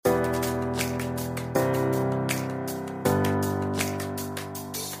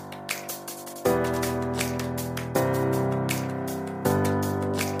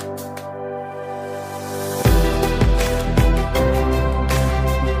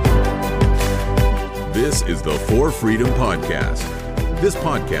This is the For Freedom Podcast. This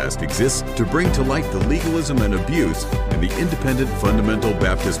podcast exists to bring to light the legalism and abuse in the independent fundamental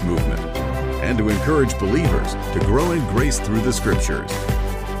Baptist movement, and to encourage believers to grow in grace through the Scriptures.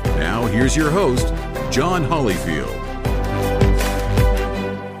 Now, here's your host, John Hollyfield.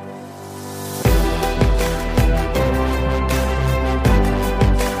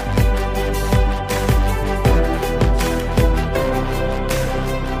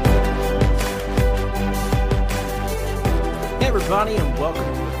 And welcome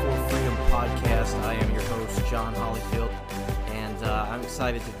to the For Freedom Podcast. I am your host, John Hollyfield, and I'm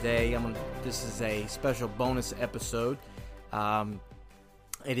excited today. This is a special bonus episode.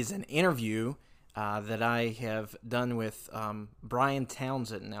 It is an interview that I have done with Brian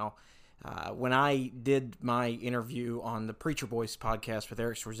Townsend. Now, when I did my interview on the Preacher Boys podcast with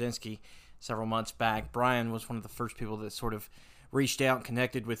Eric Swarzinski several months back, Brian was one of the first people that sort of reached out and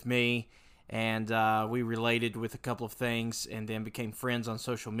connected with me. And we related with a couple of things and then became friends on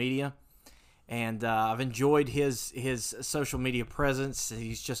social media. And I've enjoyed his social media presence.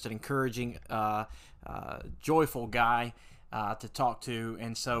 He's just an encouraging, joyful guy to talk to.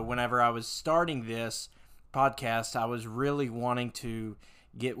 And so whenever I was starting this podcast, I was really wanting to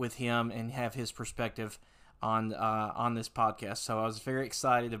get with him and have his perspective on this podcast. So I was very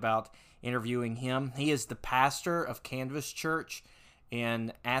excited about interviewing him. He is the pastor of Canvas Church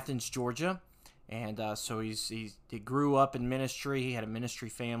in Athens, Georgia, and so he grew up in ministry. He had a ministry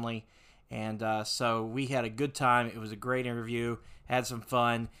family, and so we had a good time. It was a great interview, had some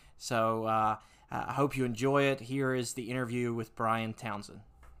fun, so I hope you enjoy it. Here is the interview with Brian Townsend.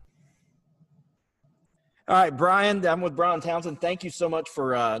 All right, Brian, I'm with Brian Townsend. Thank you so much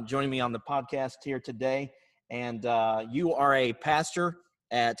for joining me on the podcast here today, and you are a pastor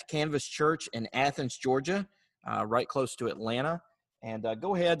at Canvas Church in Athens, Georgia, right close to Atlanta. And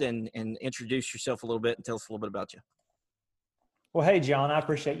go ahead and introduce yourself a little bit and tell us a little bit about you. Well, hey, John, I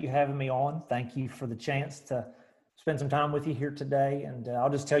appreciate you having me on. Thank you for the chance to spend some time with you here today. And I'll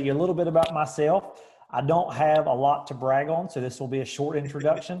just tell you a little bit about myself. I don't have a lot to brag on, so this will be a short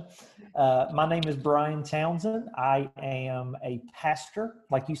introduction. My name is Brian Townsend. I am a pastor,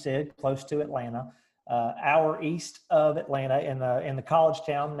 like you said, close to Atlanta, hour east of Atlanta in the college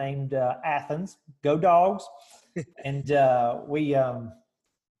town named Athens. Go Dogs! And I've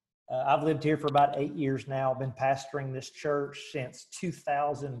lived here for about 8 years now. I've been pastoring this church since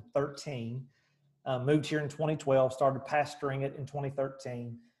 2013. Moved here in 2012, started pastoring it in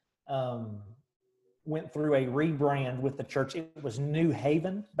 2013. Went through a rebrand with the church. It was New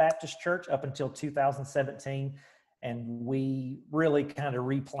Haven Baptist Church up until 2017. And we really kind of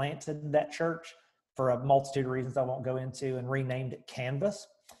replanted that church for a multitude of reasons I won't go into, and renamed it Canvas.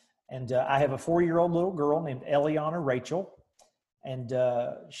 And I have a 4-year-old little girl named Eliana Rachel, and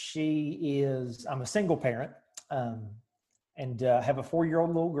I'm a single parent, and have a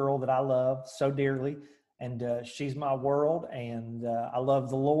 4-year-old little girl that I love so dearly, and she's my world, and I love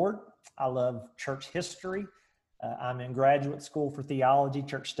the Lord. I love church history. I'm in graduate school for theology,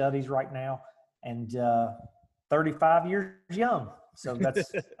 church studies right now, and 35 years young. So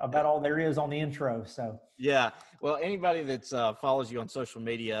that's about all there is on the intro. So yeah, well, anybody that follows you on social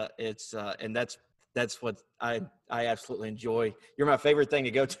media, it's and that's what I absolutely enjoy. You're my favorite thing to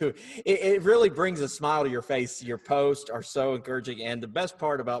go to. It really brings a smile to your face. Your posts are so encouraging, and the best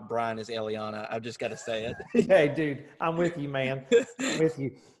part about Brian is Eliana. I've just got to say it. Hey, dude, I'm with you, man. I'm with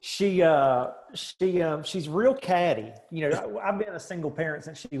you. She's real catty. You know, I've been a single parent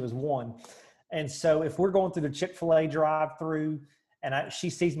since she was 1, and so if we're going through the Chick-fil-A drive-through, and she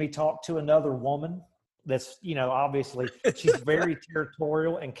sees me talk to another woman that's, obviously she's very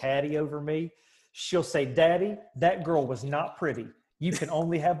territorial and catty over me, she'll say, "Daddy, that girl was not pretty. You can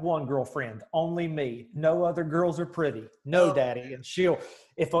only have one girlfriend, only me. No other girls are pretty. No, Daddy." And she'll,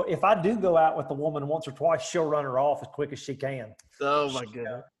 if I do go out with a woman once or twice, she'll run her off as quick as she can. Oh, my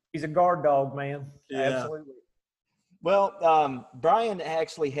goodness. He's a guard dog, man. Yeah. Absolutely. Well, Brian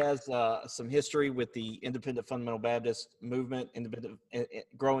actually has some history with the Independent Fundamental Baptist movement,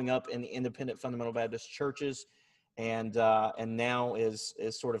 growing up in the Independent Fundamental Baptist churches, and now is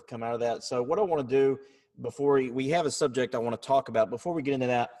sort of come out of that. So what I want to do before we have a subject I want to talk about, before we get into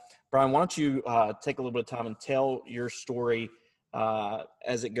that, Brian, why don't you take a little bit of time and tell your story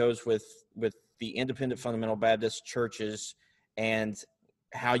as it goes with the Independent Fundamental Baptist churches and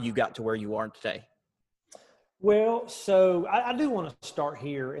how you got to where you are today. Well, so I do want to start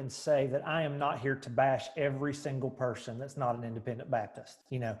here and say that I am not here to bash every single person that's not an independent Baptist.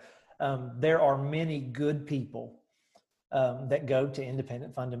 There are many good people that go to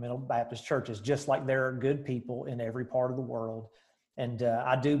independent fundamental Baptist churches, just like there are good people in every part of the world. And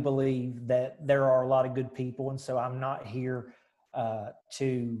I do believe that there are a lot of good people. And so I'm not here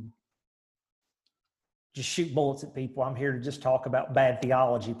to just shoot bullets at people. I'm here to just talk about bad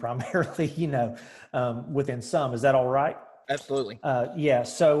theology primarily, within some. Is that all right? Absolutely. Yeah.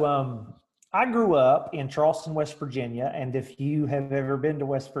 So I grew up in Charleston, West Virginia. And if you have ever been to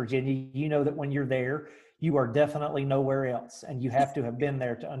West Virginia, you know that when you're there, you are definitely nowhere else. And you have to have been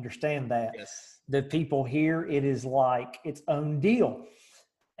there to understand that. Yes. The people here, it is like its own deal.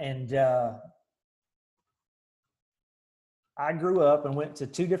 And I grew up and went to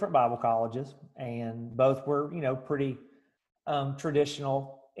 2 different Bible colleges, and both were, pretty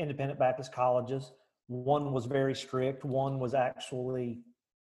traditional independent Baptist colleges. One was very strict. One was actually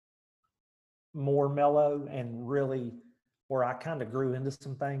more mellow and really where I kind of grew into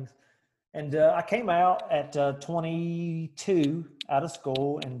some things. And I came out at 22 out of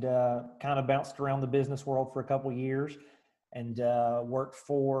school and kind of bounced around the business world for a couple of years and worked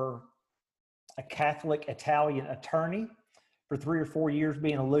for a Catholic Italian attorney for 3 or 4 years,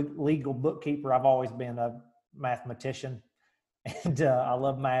 being a legal bookkeeper. I've always been a mathematician and I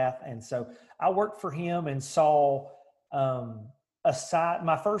love math. And so I worked for him and saw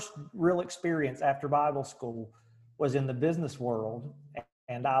my first real experience after Bible school was in the business world.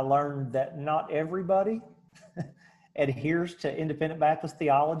 And I learned that not everybody adheres to independent Baptist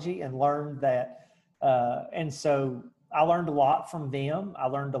theology, and learned that, and so I learned a lot from them. I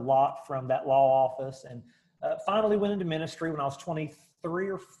learned a lot from that law office, and finally went into ministry when I was 23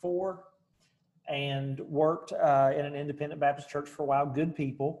 or 4 and worked in an independent Baptist church for a while, good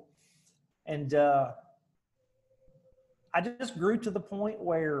people. And I just grew to the point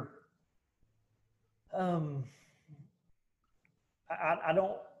where I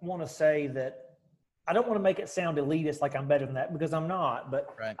don't want to say that, I don't want to make it sound elitist like I'm better than that, because I'm not,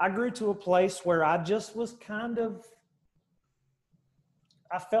 but right. I grew to a place where I just was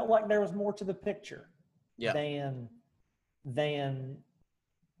I felt like there was more to the picture than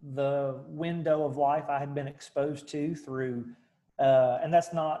the window of life I had been exposed to through, and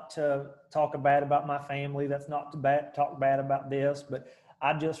that's not to talk bad about my family. That's not to talk bad about this, but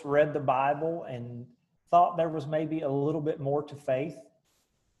I just read the Bible and thought there was maybe a little bit more to faith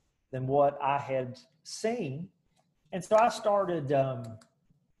than what I had seen. And so I started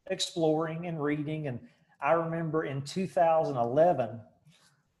exploring and reading. And I remember in 2011,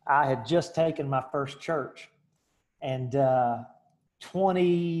 I had just taken my first church, and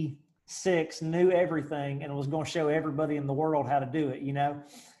 26 knew everything and was going to show everybody in the world how to do it,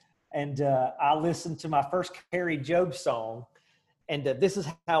 And I listened to my first Carrie Job song. And this is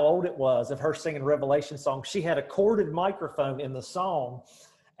how old it was, of her singing Revelation song. She had a corded microphone in the song,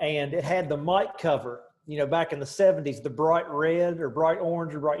 and it had the mic cover, back in the 70s, the bright red or bright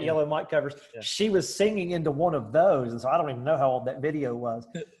orange or bright yellow mic covers. Yeah. She was singing into one of those. And so I don't even know how old that video was.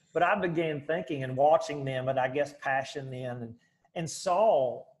 But I began thinking and watching them, and I guess Passion then, and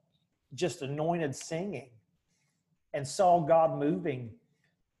saw just anointed singing and saw God moving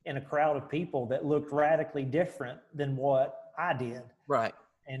in a crowd of people that looked radically different than what I did. Right.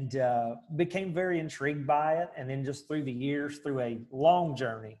 And became very intrigued by it. And then just through the years, through a long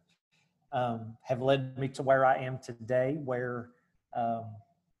journey, have led me to where I am today, where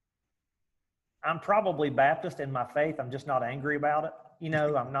I'm probably Baptist in my faith. I'm just not angry about it.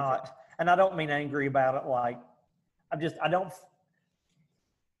 I'm not, and I don't mean angry about it like, I don't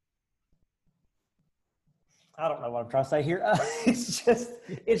know what I'm trying to say here.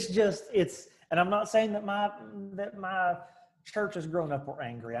 And I'm not saying that my church has grown up or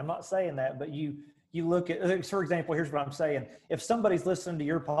angry. I'm not saying that, but you look at, for example, here's what I'm saying. If somebody's listening to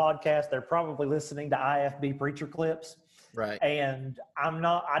your podcast, they're probably listening to IFB preacher clips. Right. And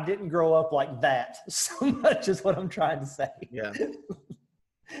I didn't grow up like that so much, is what I'm trying to say. Yeah.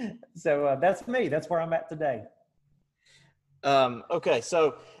 So that's me. That's where I'm at today. Okay.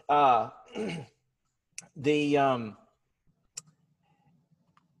 So,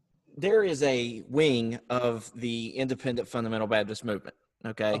 there is a wing of the independent fundamental Baptist movement.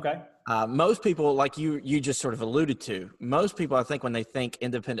 Okay. Okay. Most people, like you just sort of alluded to, most people, I think, when they think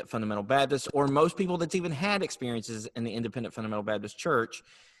independent fundamental Baptist, or most people that's even had experiences in the independent fundamental Baptist church,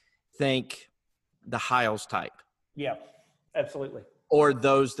 think the Hiles type. Yeah, absolutely. Or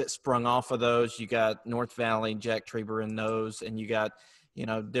those that sprung off of those. You got North Valley, Jack Trieber in those, and you got,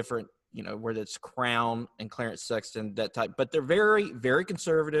 different, where it's Crown and Clarence Sexton, that type. But they're very, very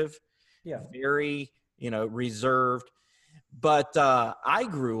conservative, very, reserved. But I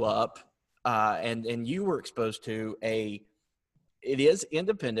grew up, and you were exposed to it is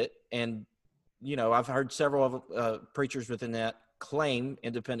independent. And, I've heard several of preachers within that claim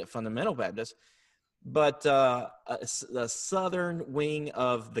independent fundamental Baptist. but the southern wing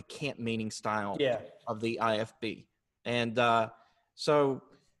of the camp meeting style of the IFB. And so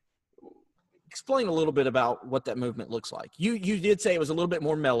explain a little bit about what that movement looks like. You did say it was a little bit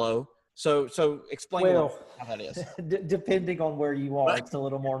more mellow. So explain how that is. Depending on where you are, it's a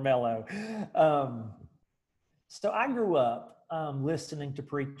little more mellow. So I grew up listening to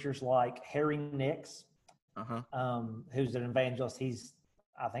preachers like Harry Nix, who's an evangelist.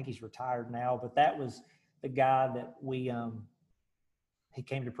 I think he's retired now, but that was the guy that he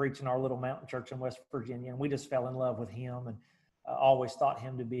came to preach in our little mountain church in West Virginia, and we just fell in love with him and always thought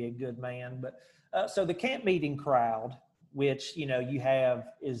him to be a good man. But so the camp meeting crowd, which you have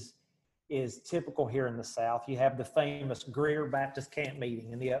is typical here in the South. You have the famous Greer Baptist Camp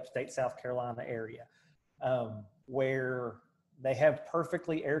Meeting in the upstate South Carolina area, where they have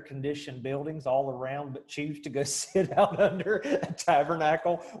perfectly air-conditioned buildings all around, but choose to go sit out under a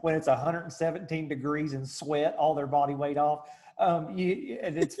tabernacle when it's 117 degrees and sweat all their body weight off. And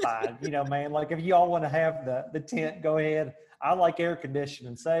it's fine, man. Like, if you all want to have the tent, go ahead. I like air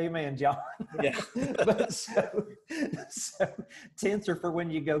conditioning. Say amen, John. Yeah. But so tents are for when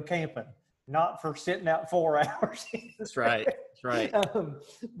you go camping, not for sitting out 4 hours. That's right. That's right.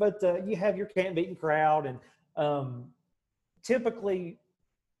 But you have your camp meeting crowd, and typically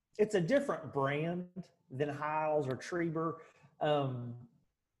it's a different brand than Hiles or Trieber.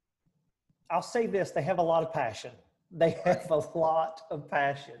 I'll say this: they have a lot of passion. They have a lot of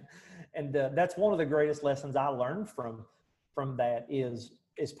passion, and that's one of the greatest lessons I learned from that is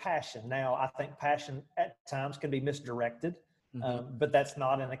passion. Now, I think passion at times can be misdirected, but that's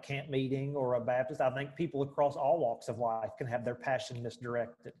not in a camp meeting or a Baptist. I think people across all walks of life can have their passion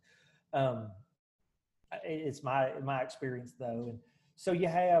misdirected. It's my experience, though. And so you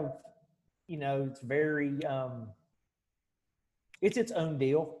have, it's very, it's its own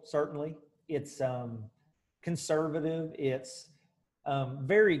deal, certainly. It's conservative. It's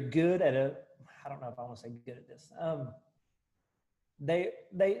very good at I don't know if I want to say good at this. They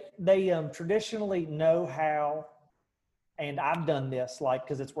traditionally know how, and I've done this,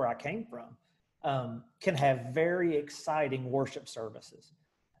 because it's where I came from, can have very exciting worship services.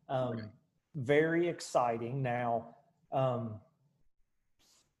 Very exciting. Now,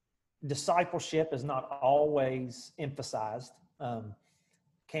 discipleship is not always emphasized.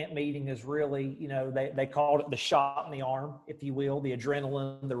 Camp meeting is really, they called it the shot in the arm, if you will, the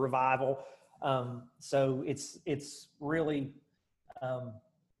adrenaline, the revival. So it's really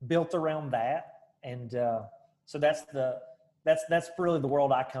built around that. And so that's really the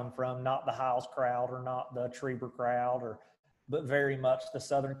world I come from, not the Hiles crowd or not the Trieber crowd, but very much the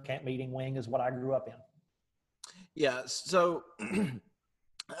Southern Camp Meeting wing is what I grew up in. Yeah. So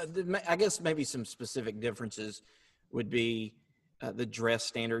I guess maybe some specific differences would be the dress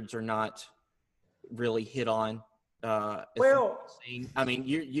standards are not really hit on. I mean,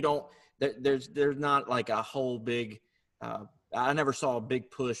 you don't, there's not like a whole big, I never saw a big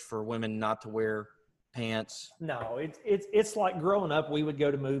push for women not to wear pants. No, it's like growing up, we would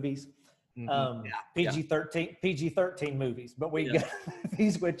go to movies, PG-13 movies, but we go to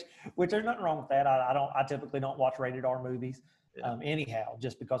movies, which there's nothing wrong with that. I typically don't watch rated R movies, anyhow,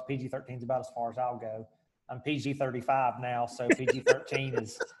 just because PG-13 is about as far as I'll go. I'm PG-35 now, so PG-13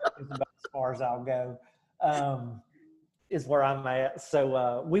 is about as far as I'll go, is where I'm at.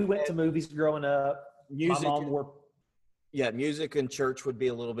 So we went to movies growing up. Music, my mom wore. Yeah, music in church would be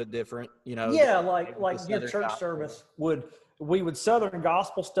a little bit different, Yeah, like your church service we would Southern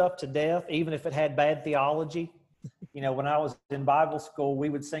gospel stuff to death, even if it had bad theology. When I was in Bible school, we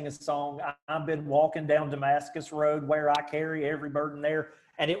would sing a song, I've been walking down Damascus Road where I carry every burden there.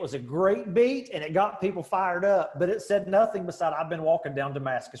 And it was a great beat and it got people fired up, but it said nothing beside I've been walking down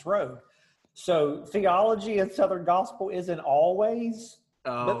Damascus Road. So theology in Southern gospel isn't always,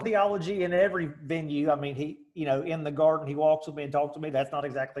 but theology in every venue. I mean, he, in the garden, he walks with me and talks to me. That's not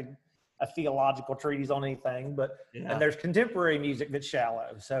exactly a theological treatise on anything, but and there's contemporary music that's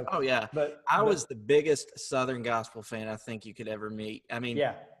shallow. So but I was the biggest Southern gospel fan I think you could ever meet. I mean,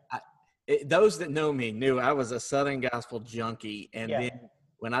 those that know me knew I was a Southern gospel junkie, and then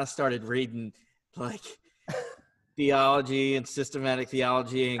when I started reading like theology and systematic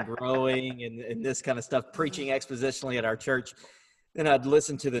theology and growing and this kind of stuff, preaching expositionally at our church, then I'd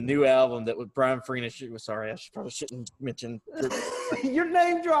listen to the new album that with Brian Farina. Sorry, probably shouldn't mention your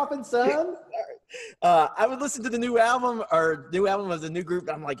name dropping, son. I would listen to the new album of the new group.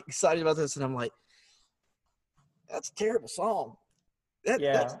 And I'm like excited about this, and I'm like, that's a terrible song. That's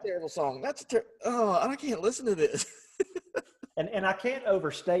a terrible song. I can't listen to this. And I can't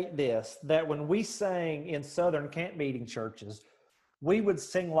overstate this, that when we sang in Southern Camp Meeting churches, we would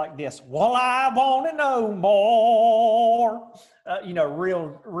sing like this. Well, I want to know more.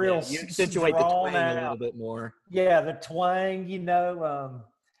 Real. Yeah, you accentuate the twang a little bit more. Yeah, the twang.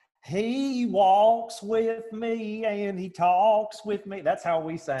 He walks with me and he talks with me. That's how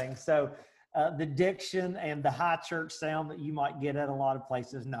we sang. So the diction and the high church sound that you might get at a lot of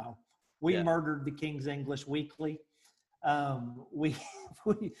places, no. We murdered the King's English weekly. We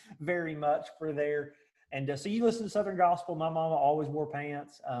very much were there. And so you listen to Southern Gospel. My mama always wore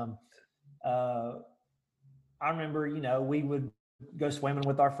pants. I remember, we would go swimming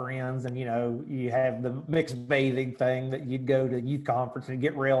with our friends, and, you have the mixed bathing thing that you'd go to youth conference and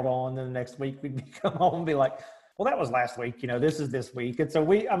get railed on. Then the next week we'd come home and be like, well, that was last week. This is this week. And so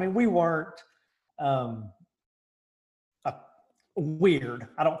we weren't weird.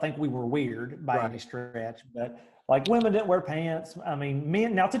 I don't think we were weird by any stretch, but like women didn't wear pants. I mean,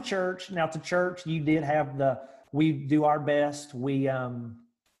 men, now to church, you did have we do our best. We,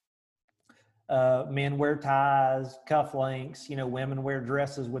 men wear ties, cufflinks, women wear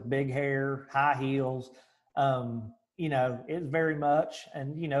dresses with big hair, high heels. It's very much,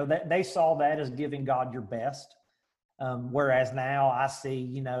 and, that they saw that as giving God your best. Whereas now I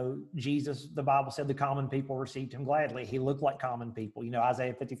see, Jesus, the Bible said the common people received him gladly. He looked like common people.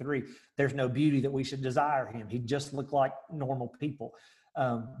 Isaiah 53, there's no beauty that we should desire him. He just looked like normal people.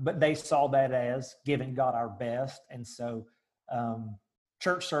 But they saw that as giving God our best. And so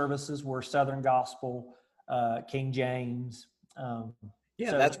church services were Southern Gospel, King James.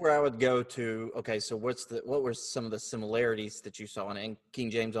 That's where I would go to. Okay, so what were some of the similarities that you saw? And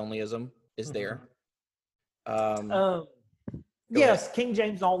King James onlyism is there. Yes, ahead. King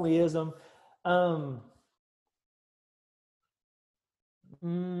James onlyism.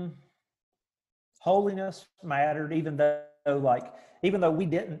 Holiness mattered, even though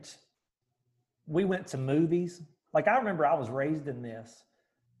we went to movies. Like, I remember I was raised in this,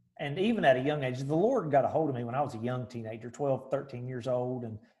 and even at a young age, the Lord got a hold of me when I was a young teenager, 12, 13 years old.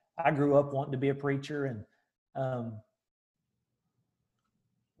 And I grew up wanting to be a preacher, and,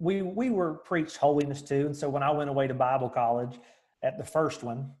 we were preached holiness too. And so when I went away to Bible college at the first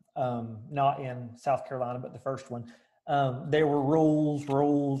one, not in South Carolina, but the first one, there were rules.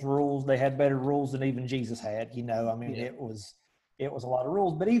 They had better rules than even Jesus had, It was a lot of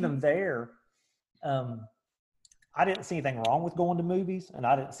rules. But even there, I didn't see anything wrong with going to movies, and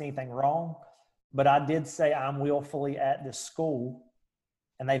I didn't see anything wrong, but I did say I'm willfully at this school,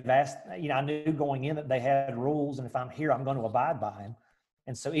 and they've asked, I knew going in that they had rules, and if I'm here, I'm going to abide by them.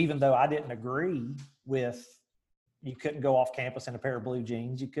 And so even though I didn't agree with, you couldn't go off campus in a pair of blue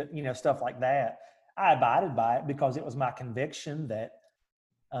jeans, you couldn't, stuff like that, I abided by it because it was my conviction that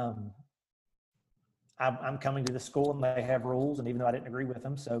I'm coming to the school and they have rules, and even though I didn't agree with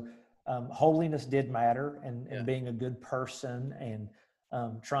them. So holiness did matter, and being a good person, and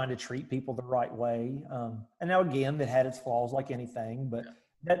trying to treat people the right way. And now again, that had its flaws like anything, but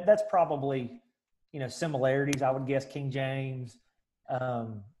that's probably, similarities. I would guess King James.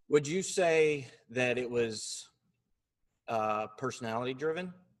 Would you say that it was personality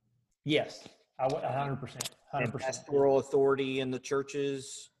driven? Yes, I would 100%. And pastoral authority in the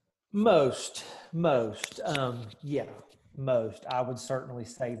churches? Most. Most. I would certainly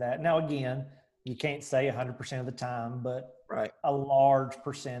say that. Now, again, you can't say 100% of the time, but a large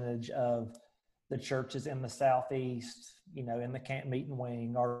percentage of the churches in the Southeast, in the camp meeting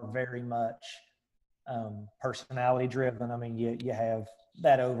wing, are very much personality driven. I mean, you have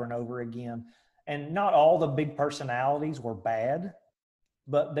that over and over again. And not all the big personalities were bad,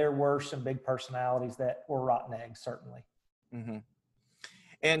 but there were some big personalities that were rotten eggs, certainly. Mm-hmm.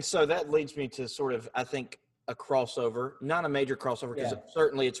 And so that leads me to sort of, I think, a crossover, not a major crossover, because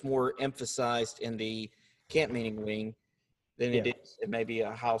certainly it's more emphasized in the camp meeting wing than it is, it may be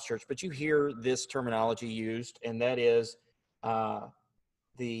a house church. But you hear this terminology used, and that is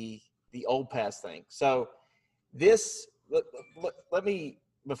the old pass thing. So this, let me,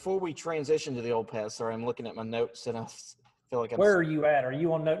 before we transition to the old pass, sorry, I'm looking at my notes and I feel like Where are you at? Are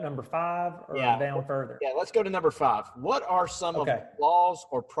you on note number 5 or down further? Yeah, let's go to number 5. What are some of the flaws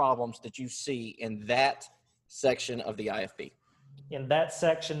or problems that you see in that section of the IFB? In that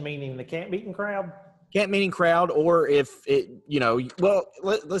section, meaning the camp meeting crowd? Camp meeting crowd, or if it,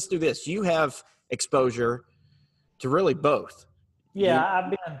 let's do this. You have exposure to really both.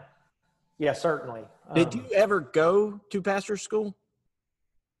 Yeah, certainly. Did you ever go to pastor school?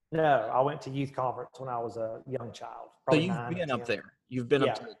 No, I went to youth conference when I was a young child. So you've been up there. You've been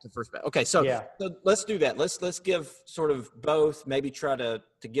up to First Baptist. Okay, so let's do that. Let's give sort of both. Maybe try to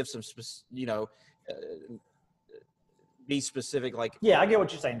give some, be specific. Like, I get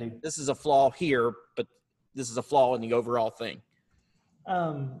what you're saying, dude. This is a flaw here, but this is a flaw in the overall thing.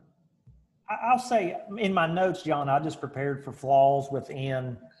 I'll say in my notes, John, I just prepared for flaws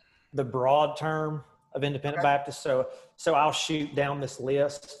within the broad term of independent Baptist. So I'll shoot down this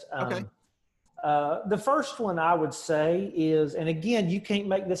list. Okay. The first one I would say is, and again, you can't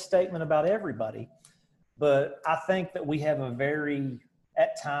make this statement about everybody, but I think that we have a very,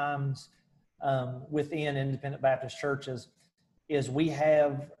 at times, within independent Baptist churches, is we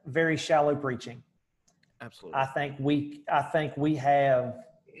have very shallow preaching. Absolutely. I think we have,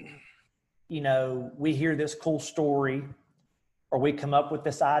 we hear this cool story, or we come up with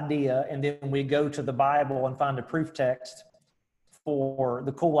this idea, and then we go to the Bible and find a proof text for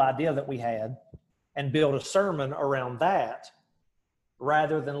the cool idea that we had and build a sermon around that,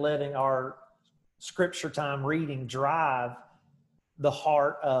 rather than letting our scripture time reading drive the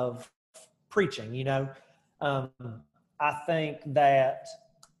heart of preaching. I think that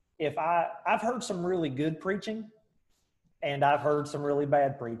if I've heard some really good preaching, and I've heard some really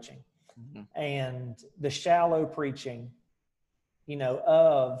bad preaching. Mm-hmm. And the shallow preaching,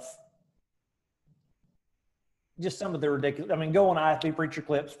 of just some of the ridiculous, go on IFB Preacher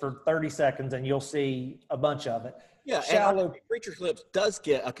Clips for 30 seconds and you'll see a bunch of it. Yeah, shallow and Preacher Clips does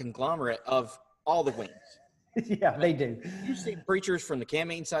get a conglomerate of all the wings. Yeah, they do. You see preachers from the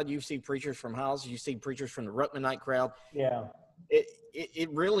Cam Eaton side, you see preachers from House, you see preachers from the Ruckman crowd. Yeah. It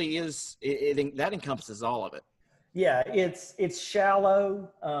really is, that encompasses all of it. Yeah, it's shallow.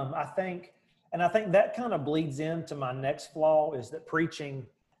 I think that kind of bleeds into my next flaw, is that preaching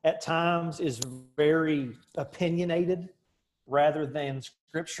at times is very opinionated rather than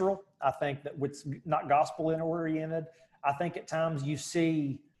scriptural. I think that it's not gospel oriented. I think at times you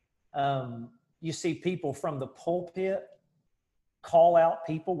see people from the pulpit call out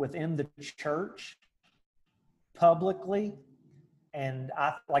people within the church publicly. And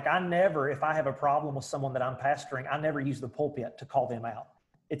I never, if I have a problem with someone that I'm pastoring, I never use the pulpit to call them out.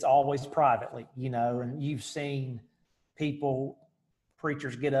 It's always privately, and you've seen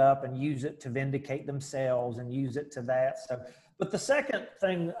preachers get up and use it to vindicate themselves and use it to that. So, but the second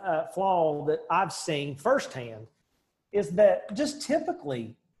thing, flaw that I've seen firsthand is that just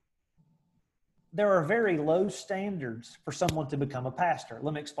typically there are very low standards for someone to become a pastor.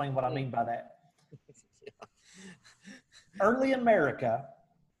 Let me explain what I mean by that. Early America,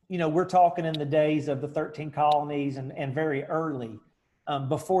 we're talking in the days of the 13 colonies and very early,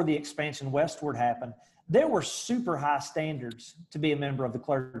 before the expansion westward happened, there were super high standards to be a member of the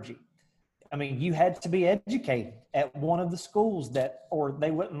clergy. You had to be educated at one of the schools or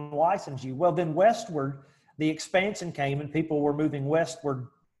they wouldn't license you. Well, then westward, the expansion came and people were moving westward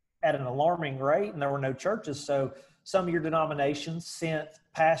at an alarming rate, and there were no churches. So some of your denominations sent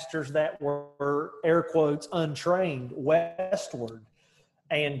pastors that were, air quotes, untrained westward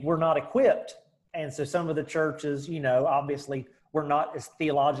and were not equipped. And so some of the churches, obviously were not as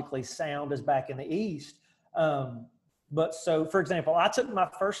theologically sound as back in the East. But so, for example, I took my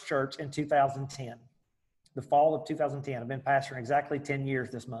first church in 2010, the fall of 2010. I've been pastoring exactly 10 years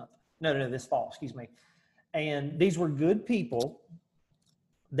this month. No, this fall, excuse me. And these were good people.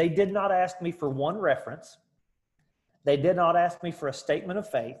 They did not ask me for one reference. They did not ask me for a statement of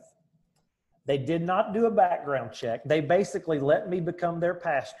faith. They did not do a background check. They basically let me become their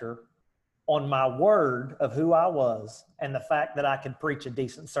pastor on my word of who I was and the fact that I could preach a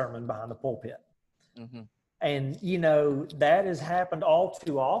decent sermon behind the pulpit. Mm-hmm. And, that has happened all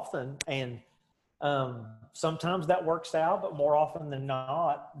too often. And sometimes that works out, but more often than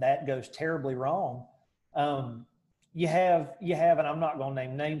not, that goes terribly wrong. You have, and I'm not going to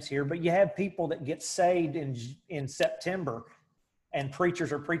name names here, but you have people that get saved in September, and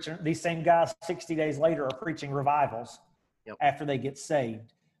preachers are preaching. These same guys 60 days later are preaching revivals. Yep. After they get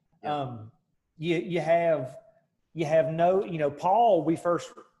saved. Yep. You have no, Paul, we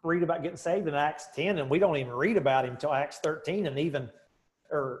first read about getting saved in Acts 10, and we don't even read about him until Acts 13 and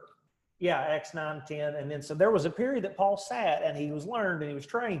Acts 9, 10. And then, so there was a period that Paul sat and he was learned and he was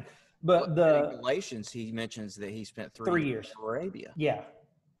trained. But in Galatians, he mentions that he spent 3 years in Arabia. Yeah.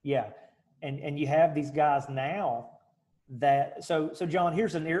 Yeah. And you have these guys now that, so John,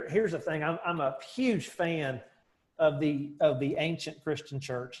 here's the thing. I'm a huge fan of the ancient Christian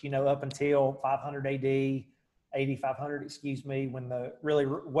church, up until 500 AD, 8500, when the really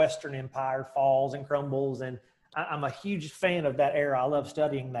Western Empire falls and crumbles. And I'm a huge fan of that era. I love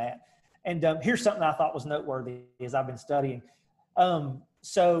studying that. And here's something I thought was noteworthy as I've been studying.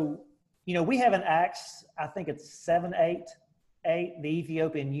 We have in Acts, I think it's 7-8, the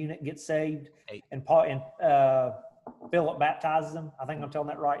Ethiopian eunuch gets saved. 8. And Philip baptizes him. I think I'm telling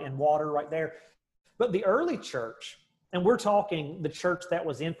that right, in water right there. But the early church, and we're talking the church that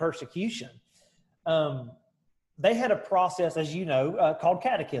was in persecution, they had a process, as you know, called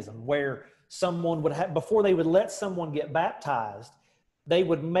catechism, where someone would have, before they would let someone get baptized, they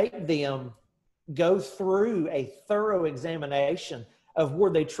would make them go through a thorough examination of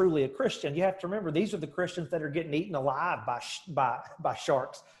were they truly a Christian. You have to remember, these are the Christians that are getting eaten alive by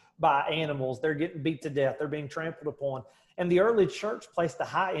sharks, by animals. They're getting beat to death. They're being trampled upon. And the early church placed a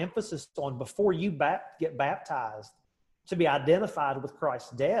high emphasis on, before you get baptized, to be identified with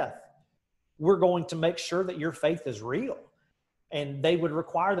Christ's death, we're going to make sure that your faith is real. And they would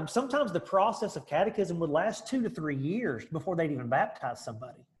require them. Sometimes the process of catechism would last 2 to 3 years before they'd even baptize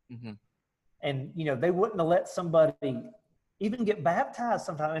somebody. Mm-hmm. And, you know, they wouldn't have let somebody even get baptized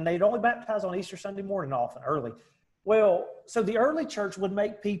sometime. And they'd only baptize on Easter Sunday morning, often early. Well, so the early church would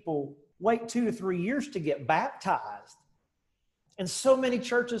make people wait 2 to 3 years to get baptized. And so many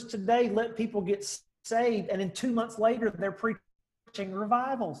churches today let people get saved, and then 2 months later, they're preaching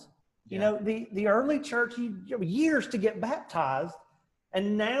revivals. You know, the early church, years to get baptized,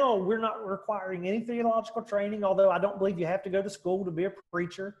 and now we're not requiring any theological training, although I don't believe you have to go to school to be a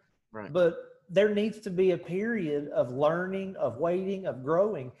preacher. Right. But there needs to be a period of learning, of waiting, of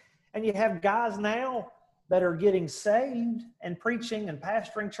growing. And you have guys now that are getting saved and preaching and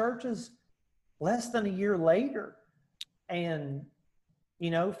pastoring churches less than a year later. And, you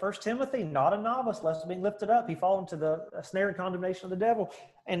know, 1 Timothy, not a novice, lest being lifted up, he fall into the snare and condemnation of the devil.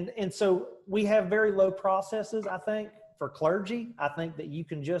 And so we have very low processes, I think, for clergy. I think that you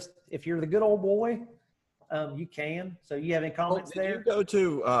can just, if you're the good old boy, you can. So you have any comments there? Did you go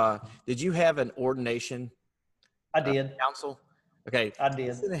to, did you have an ordination? I did. Council? Okay. I did.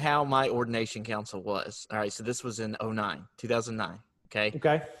 This is how my ordination council was. All right. So this was in 2009. Okay.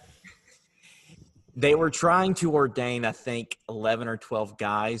 Okay. They were trying to ordain, I think, 11 or 12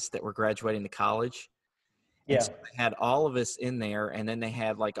 guys that were graduating to college. Yeah. And so they had all of us in there, and then they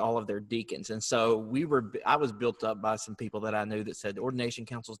had like all of their deacons. And so I was built up by some people that I knew that said ordination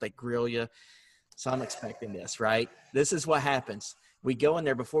councils, they grill you. So I'm expecting this, right? This is what happens. We go in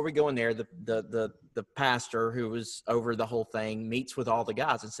there. Before we go in there, the pastor who was over the whole thing meets with all the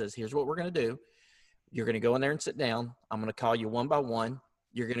guys and says, here's what we're going to do. You're going to go in there and sit down. I'm going to call you one by one.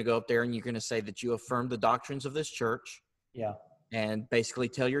 You're going to go up there and you're going to say that you affirm the doctrines of this church. Yeah. And basically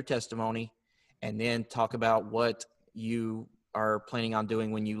tell your testimony, and then talk about what you are planning on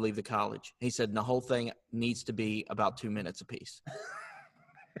doing when you leave the college. He said, the whole thing needs to be about 2 minutes apiece.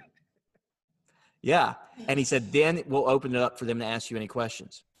 Yeah. And he said, then we'll open it up for them to ask you any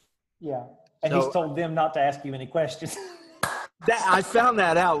questions. Yeah. And so, he's told them not to ask you any questions. I found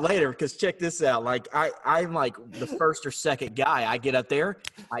that out later, because check this out. Like I'm like the first or second guy. I get up there,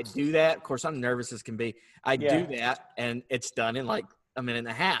 I do that. Of course, I'm nervous as can be. I do that, and it's done in like a minute and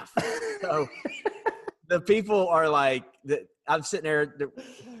a half. So the people are like, I'm sitting there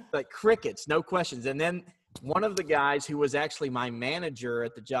like crickets, no questions. And then one of the guys who was actually my manager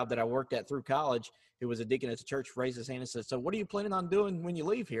at the job that I worked at through college, who was a deacon at the church, raised his hand and said, so what are you planning on doing when you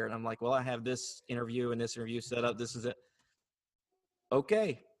leave here? And I'm like, well, I have this interview and this interview set up. This is it.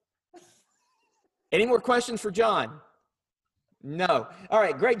 Okay. Any more questions for John? No. All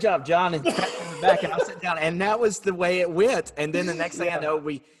right. Great job, John. And back, and I'll sit down. And that was the way it went. And then the next thing I know,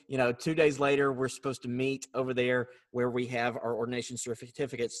 2 days later, we're supposed to meet over there where we have our ordination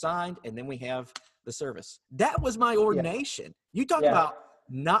certificate signed, and then we have the service. That was my ordination. Yeah. You talk about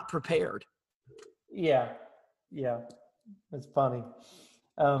not prepared. Yeah. Yeah. It's funny.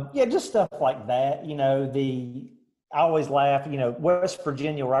 Just stuff like that. I always laugh, West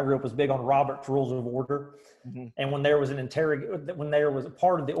Virginia, where I grew up, was big on Robert's Rules of Order. Mm-hmm. And when there was a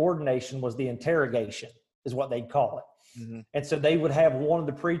part of the ordination was the interrogation, is what they'd call it. Mm-hmm. And so they would have one of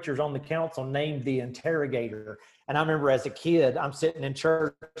the preachers on the council named the interrogator. And I remember as a kid, I'm sitting in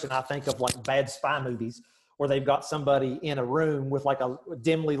church and I think of like bad spy movies where they've got somebody in a room with like a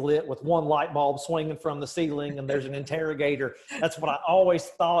dimly lit with one light bulb swinging from the ceiling, and there's an interrogator. That's what I always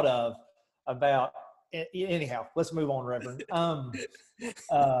thought of about. Anyhow, let's move on, Reverend.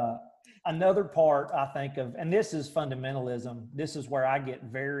 Another part I think of, and this is fundamentalism. This is where I get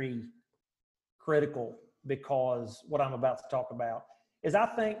very critical, because what I'm about to talk about is I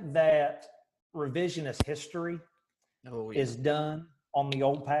think that revisionist history is done on the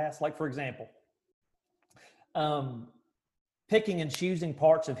old past. Like, for example, picking and choosing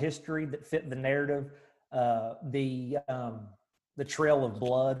parts of history that fit the narrative, the trail of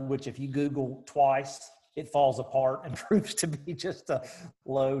blood, which if you Google twice, it falls apart and proves to be just a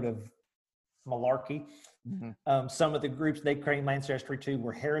load of malarkey. Mm-hmm. Some of the groups they claim ancestry to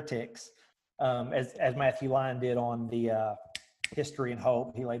were heretics, as Matthew Lyon did on the History and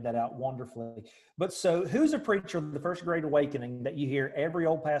Hope. He laid that out wonderfully. But so who's a preacher of the First Great Awakening that you hear every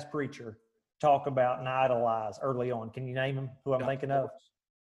old past preacher talk about and idolize early on? Can you name them who I'm thinking of?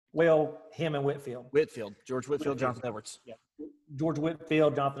 Well, him and Whitefield. George Whitefield, Jonathan Edwards. Yeah. George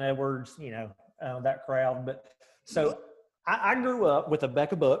Whitefield, Jonathan Edwards, that crowd. But so I grew up with a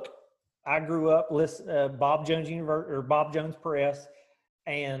Becca book. I grew up Bob Jones Press,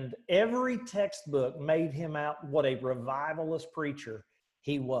 and every textbook made him out what a revivalist preacher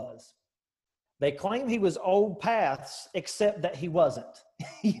he was. They claim he was old paths, except that he wasn't.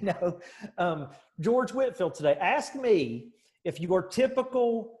 George Whitefield today, ask me if your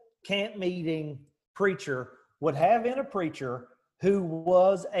typical camp meeting preacher would have in a preacher who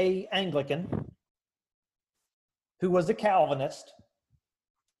was a Anglican, who was a Calvinist,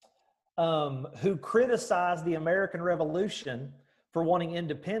 who criticized the American Revolution for wanting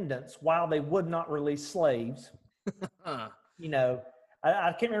independence while they would not release slaves. I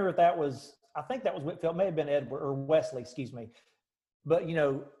can't remember if that was, I think that was Whitefield, may have been Edward or Wesley, excuse me. But,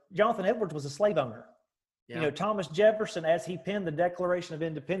 Jonathan Edwards was a slave owner. Yeah. Thomas Jefferson, as he penned the Declaration of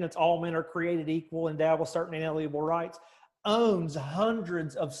Independence, all men are created equal, endowed with certain inalienable rights, owns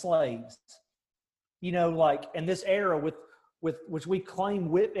hundreds of slaves. In this era with which we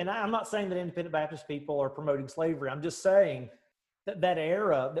claim and I'm not saying that independent Baptist people are promoting slavery. I'm just saying that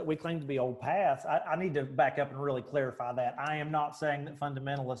era that we claim to be old paths, I need to back up and really clarify that. I am not saying that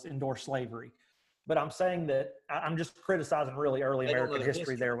fundamentalists endorse slavery, but I'm saying that I'm just criticizing really early American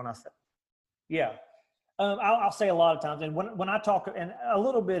history there when I say, yeah. I'll say a lot of times, and when I talk, and a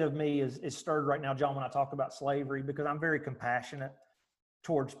little bit of me is stirred right now, John, when I talk about slavery, because I'm very compassionate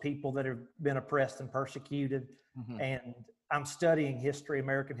towards people that have been oppressed and persecuted. Mm-hmm. And I'm studying history,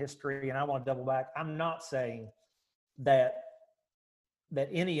 American history, and I want to double back. I'm not saying that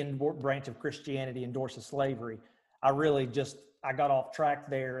any branch of Christianity endorses slavery. I got off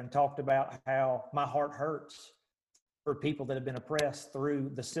track there and talked about how my heart hurts for people that have been oppressed through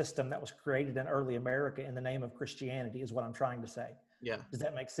the system that was created in early America in the name of Christianity, is what I'm trying to say. Yeah. Does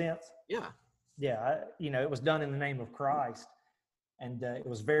that make sense? Yeah. Yeah. It was done in the name of Christ, and it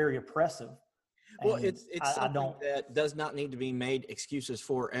was very oppressive. Well, it's something that does not need to be made excuses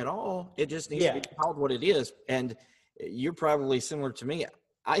for at all. It just needs to be called what it is. And you're probably similar to me.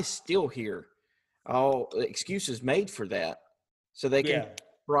 I still hear all excuses made for that, so they can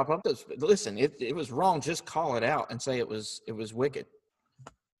prop up those. Listen, it was wrong. Just call it out and say it was wicked.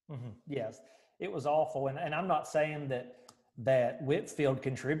 Mm-hmm. Yes, it was awful. And I'm not saying that Whitefield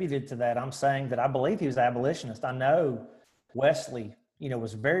contributed to that. I'm saying that I believe he was abolitionist. I know Wesley,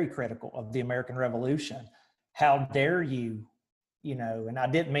 was very critical of the American Revolution. How dare you, and I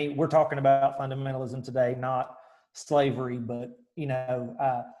didn't mean, we're talking about fundamentalism today, not slavery, but,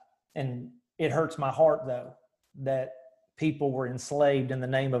 and it hurts my heart though, that people were enslaved in the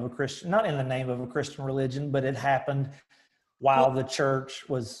name of not in the name of a Christian religion, but it happened while the church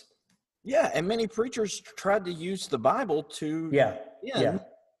was. Yeah. And many preachers tried to use the Bible to that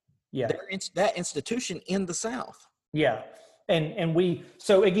institution in the South. Yeah. And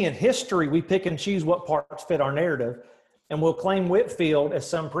so again, history, we pick and choose what parts fit our narrative, and we'll claim Whitefield as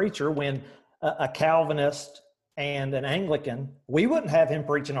some preacher when a Calvinist and an Anglican, we wouldn't have him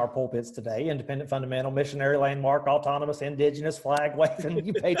preach in our pulpits today. Independent, fundamental, missionary, landmark, autonomous, indigenous, flag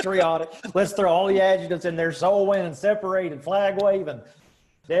waving, patriotic. Let's throw all the adjectives in there: soul winning, separated, flag waving,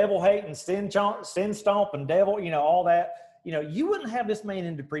 devil hating, sin stomping, devil, all that. You wouldn't have this man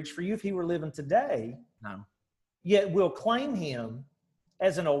in to preach for you if he were living today. No. Yet we'll claim him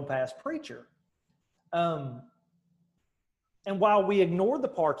as an old past preacher. And while we ignore the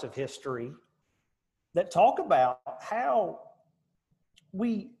parts of history that talk about how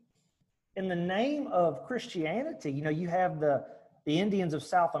we, in the name of Christianity, you have the Indians of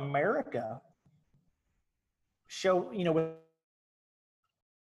South America show, with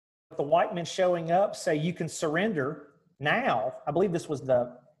the white men showing up, say you can surrender now. I believe this was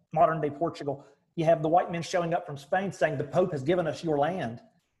the modern day Portugal. You have the white men showing up from Spain saying the Pope has given us your land.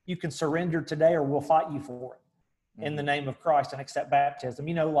 You can surrender today or we'll fight you for it in the name of Christ and accept baptism.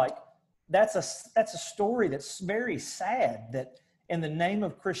 That's a story that's very sad, that in the name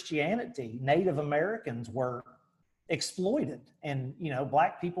of Christianity, Native Americans were exploited and,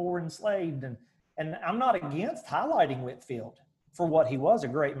 Black people were enslaved. And I'm not against highlighting Whitefield for what he was, a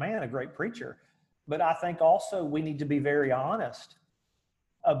great man, a great preacher. But I think also we need to be very honest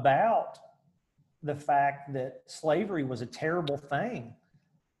about the fact that slavery was a terrible thing.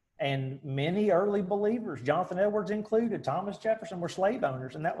 And many early believers, Jonathan Edwards included, Thomas Jefferson, were slave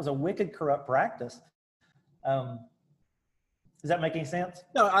owners, and that was a wicked, corrupt practice. Does that make any sense?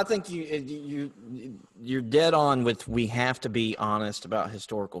 No, I think you're dead on with, we have to be honest about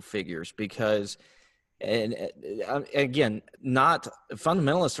historical figures, because And again, not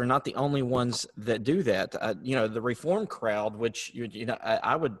fundamentalists are not the only ones that do that. The Reform crowd, which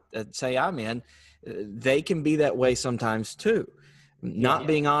I would say I'm in, they can be that way sometimes too. Not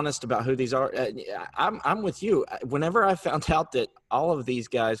being honest about who these are. I'm with you. Whenever I found out that all of these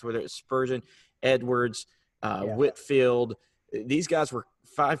guys, whether it's Spurgeon, Edwards, Whitefield, these guys were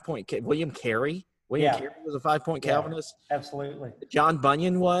 5-point. William Carey. William Carey was a 5-point Calvinist. Absolutely. John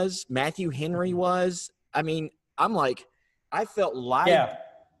Bunyan was. Matthew Henry was. I mean, I'm like, I felt lied.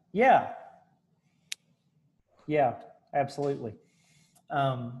 Yeah, absolutely.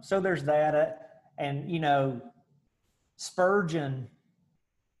 So there's that. And, Spurgeon,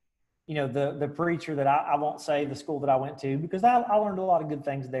 the preacher that I won't say the school that I went to, because I learned a lot of good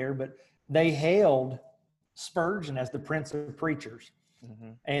things there, but they hailed Spurgeon as the Prince of Preachers.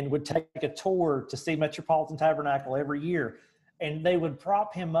 And would take a tour to see Metropolitan Tabernacle every year. And they would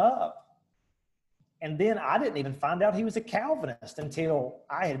prop him up. And then I didn't even find out he was a Calvinist until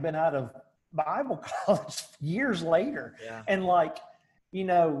I had been out of Bible college years later. Yeah. And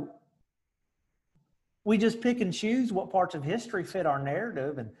we just pick and choose what parts of history fit our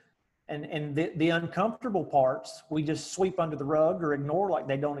narrative, and the uncomfortable parts we just sweep under the rug or ignore like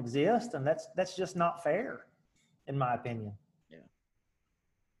they don't exist. And that's just not fair, in my opinion.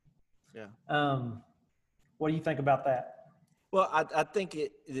 Yeah. What do you think about that? Well, I think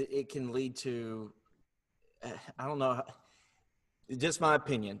it can lead to, I don't know, just my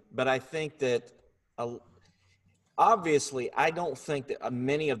opinion, but I think that obviously I don't think that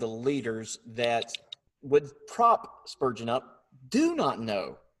many of the leaders that would prop Spurgeon up do not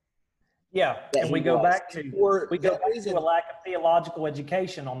know. Yeah, and we go back to a lack of theological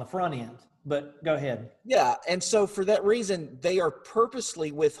education on the front end. But go ahead. Yeah, and so for that reason, they are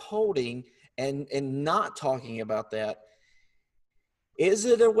purposely withholding and not talking about that. Is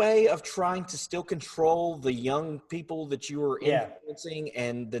it a way of trying to still control the young people that you are influencing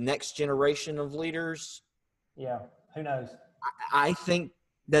and the next generation of leaders? Yeah, who knows? I think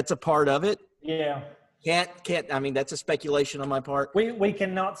that's a part of it. Yeah. I mean, that's a speculation on my part. We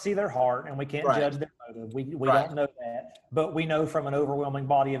cannot see their heart, and we can't judge their motive. We don't know that. But we know from an overwhelming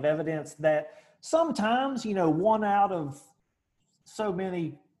body of evidence that sometimes, one out of so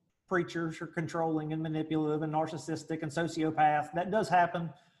many preachers are controlling and manipulative and narcissistic and sociopath. That does happen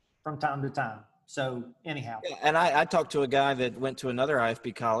from time to time. So anyhow. Yeah, and I talked to a guy that went to another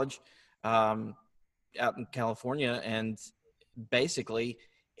IFB college out in California, and basically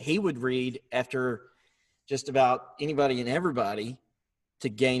he would read after just about anybody and everybody to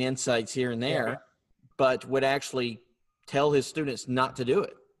gain insights here and there, but would actually tell his students not to do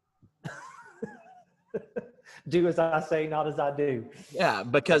it. Do as I say, not as I do. Yeah,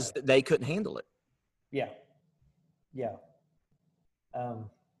 because they couldn't handle it. Yeah.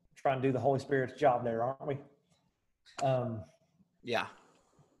 Trying to do the Holy Spirit's job there, aren't we? Yeah.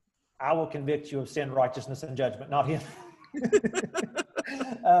 I will convict you of sin, righteousness, and judgment, not him.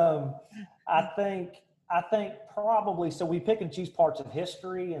 I think probably, so we pick and choose parts of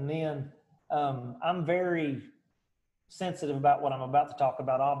history, and then I'm very sensitive about what I'm about to talk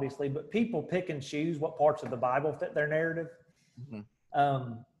about, obviously, but people pick and choose what parts of the Bible fit their narrative.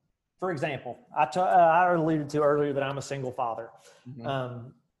 Mm-hmm. For example, I alluded to earlier that I'm a single father. Mm-hmm.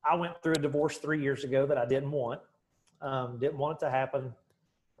 I went through a divorce 3 years ago that I didn't want it to happen.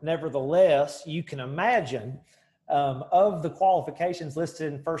 Nevertheless, you can imagine of the qualifications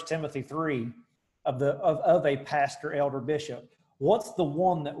listed in 1 Timothy 3 of a pastor, elder, bishop, what's the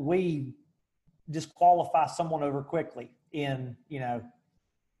one that we disqualify someone over quickly in the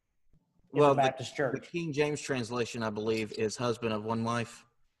Baptist church? The King James translation, I believe, is husband of one wife.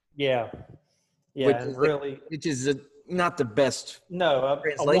 Yeah, which is not the best. No,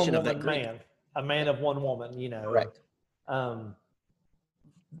 translation of that man, a man of one woman. Correct. I'm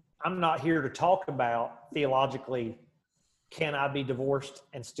not here to talk about theologically, can I be divorced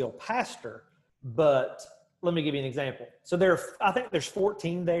and still pastor? But let me give you an example. So I think there's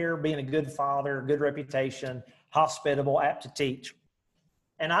 14 there: being a good father, good reputation, hospitable, apt to teach.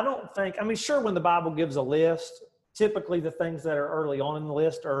 And I don't think, sure, when the Bible gives a list, typically the things that are early on in the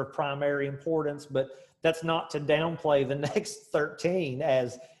list are of primary importance, but that's not to downplay the next 13 I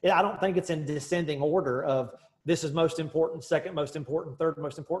don't think it's in descending order of this is most important, second most important, third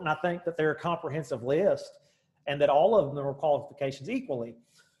most important. I think that they're a comprehensive list and that all of them are qualifications equally.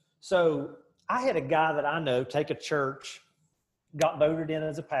 So I had a guy that I know take a church, got voted in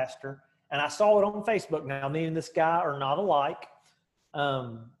as a pastor, and I saw it on Facebook. Now, me and this guy are not alike.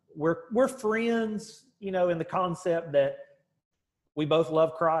 We're friends, in the concept that we both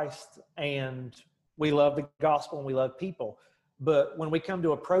love Christ and we love the gospel and we love people. But when we come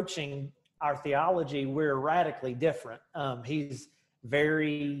to approaching our theology, we're radically different. He's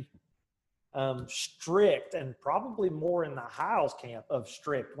very strict, and probably more in the Hiles camp of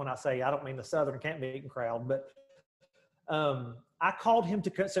strict. When I say, I don't mean the Southern camp meeting crowd, but I called him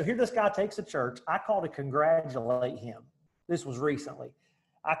to, so here this guy takes a church. I called to congratulate him. This was recently.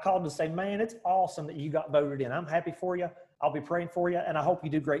 I called to say, man, it's awesome that you got voted in. I'm happy for you. I'll be praying for you, and I hope you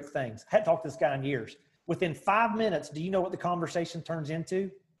do great things. I hadn't talked to this guy in years. Within 5 minutes, do you know what the conversation turns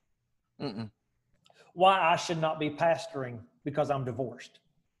into? Why I should not be pastoring because I'm divorced.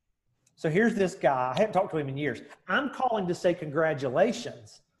 So here's this guy. I haven't talked to him in years. I'm calling to say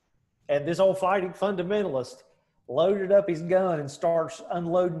congratulations. And this old fighting fundamentalist loaded up his gun and starts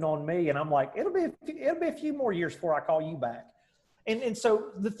unloading on me. And I'm like, it'll be a few more years before I call you back. And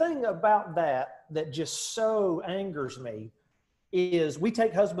so the thing about that just so angers me is we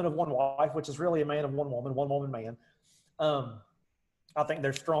take husband of one wife, which is really a man of one woman man. I think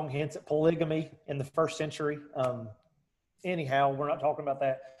there's strong hints at polygamy in the first century. Anyhow, we're not talking about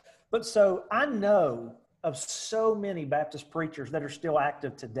that. But so I know of so many Baptist preachers that are still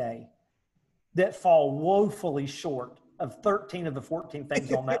active today that fall woefully short of 13 of the 14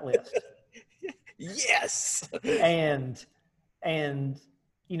 things on that list. Yes. And,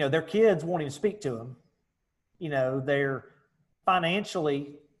 you know, their kids won't even speak to them. You know, they're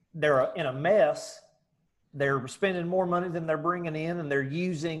financially, they're in a mess. They're spending more money than they're bringing in, and they're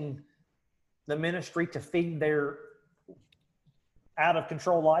using the ministry to feed their out of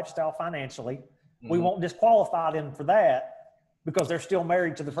control lifestyle financially. We won't disqualify them for that because they're still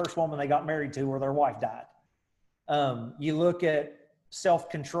married to the first woman they got married to or their wife died. You look at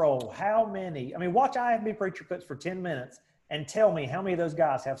self-control. How many, I mean, watch IFB Preacher Clips for 10 minutes and tell me how many of those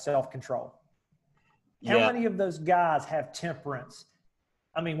guys have self-control. How many of those guys have temperance?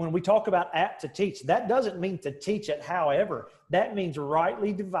 I mean, when we talk about apt to teach, that doesn't mean to teach it. However, that means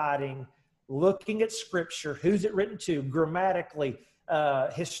rightly dividing, looking at scripture, who's it written to, grammatically,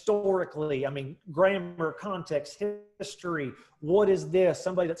 historically, I mean, grammar, context, history. What is this?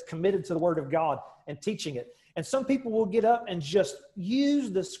 Somebody that's committed to the word of God and teaching it. And some people will get up and just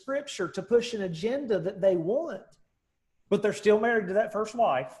use the scripture to push an agenda that they want, but they're still married to that first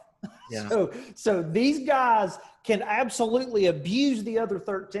wife. Yeah. So these guys can absolutely abuse the other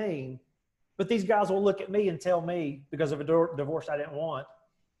 13, but these guys will look at me and tell me, because of a divorce I didn't want,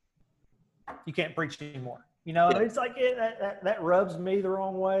 you can't preach anymore. You know, it's like that rubs me the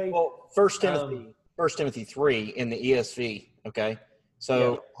wrong way. Well, First Timothy 3 in the ESV. Okay,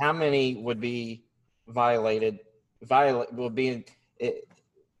 so how many would be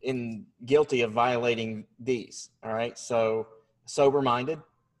guilty of violating these? All right, so sober-minded,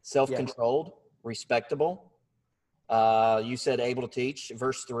 self-controlled, respectable. You said able to teach.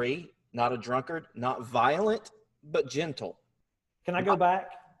 Verse 3, not a drunkard, not violent, but gentle. Can I go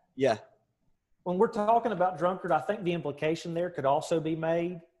back? Yeah. When we're talking about drunkard, I think the implication there could also be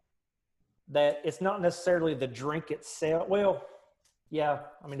made that it's not necessarily the drink itself. Well, yeah,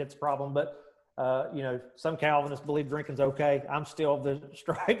 I mean, it's a problem, but, you know, some Calvinists believe drinking's okay. I'm still of the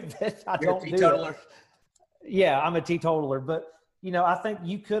stripe that I don't do it. Yeah, I'm a teetotaler, but, you know, I think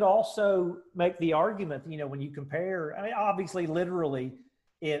you could also make the argument, you know, when you compare, I mean, obviously, literally,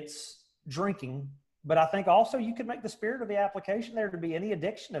 it's drinking, but I think also you could make the spirit of the application there to be any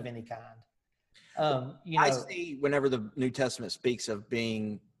addiction of any kind. You know, I see whenever the New Testament speaks of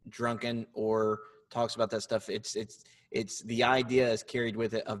being drunken or talks about that stuff, it's the idea is carried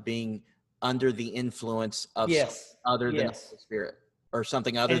with it of being under the influence of something other than the Spirit or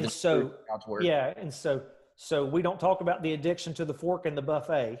something other than God's word. Yeah, and so we don't talk about the addiction to the fork and the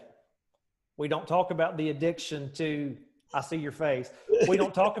buffet. We don't talk about the addiction to, I see your face. We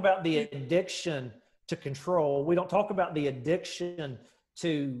don't talk about the addiction to control. We don't talk about the addiction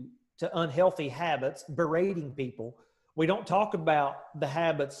to unhealthy habits, berating people. We don't talk about the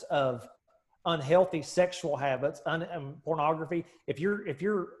habits of unhealthy sexual habits, pornography.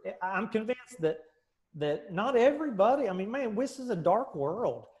 I'm convinced that not everybody, I mean, man, this is a dark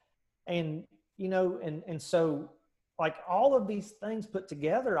world. And, you know, and so like all of these things put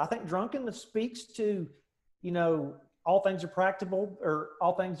together, I think drunkenness speaks to, you know, all things are practicable, or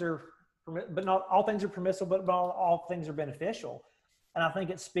all things are, but not all things are permissible, but all things are beneficial. And I think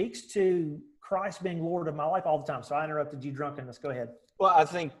it speaks to Christ being Lord of my life all the time. So I interrupted you, drunkenness. Go ahead. Well, I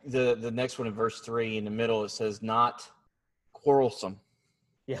think the next one in verse 3 in the middle, it says not quarrelsome.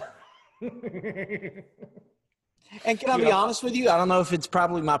 Yeah. And can I be honest with you? I don't know if it's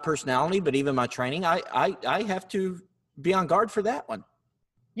probably my personality, but even my training, I have to be on guard for that one.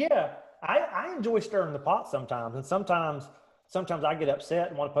 Yeah. I enjoy stirring the pot sometimes. And sometimes I get upset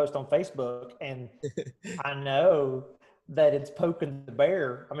and want to post on Facebook. And I know that it's poking the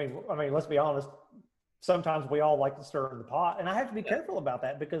bear. I mean, let's be honest. Sometimes we all like to stir in the pot, and I have to be careful about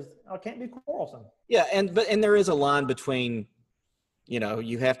that because I can't be quarrelsome. Yeah, and there is a line between,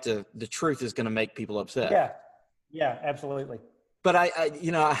 you have to. The truth is going to make people upset. Yeah, absolutely. But I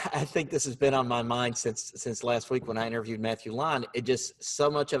think this has been on my mind since last week when I interviewed Matthew Line. It just, so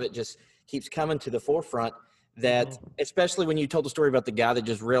much of it just keeps coming to the forefront that, especially when you told the story about the guy that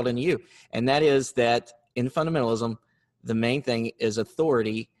just railed into you, and that is that in fundamentalism, the main thing is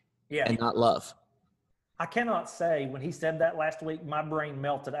authority and not love. I cannot say when he said that last week, my brain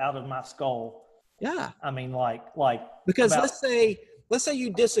melted out of my skull. Yeah. I mean, like because let's say you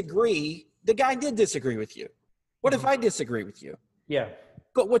disagree. The guy did disagree with you. What if I disagree with you? Yeah.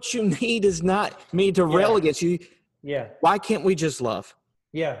 But what you need is not me to rail against you. Yeah. Why can't we just love?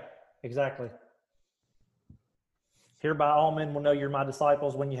 Yeah, exactly. Hereby all men will know you're my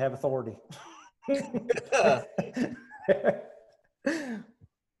disciples when you have authority.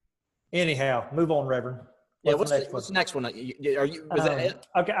 Anyhow, move on, Reverend. What's the next one? Was that it?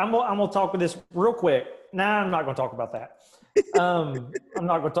 Okay, I'm gonna talk with this real quick. Nah, I'm not gonna talk about that. I'm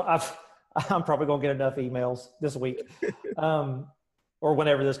not gonna talk. I'm probably gonna get enough emails this week, or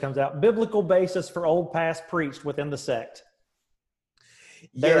whenever this comes out. Biblical basis for old past preached within the sect.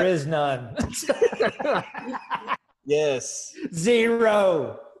 There is none. Yes.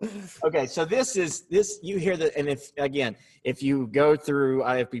 Zero. Okay, so this you hear that, and if you go through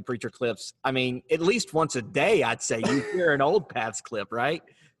IFB preacher clips, I mean, at least once a day, I'd say you hear an old Pat's clip, right?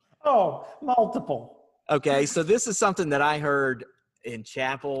 Oh, multiple. Okay, so this is something that I heard in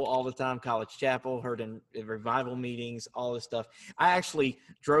chapel all the time, college chapel, heard in revival meetings, all this stuff. I actually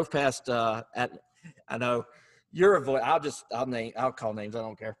drove past I know you're a voice. I'll call names. I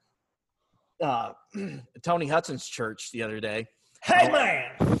don't care. Tony Hudson's church the other day. Hey,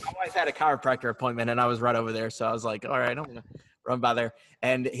 man! My wife had a chiropractor appointment, and I was right over there. So I was like, all right, I'm going to run by there.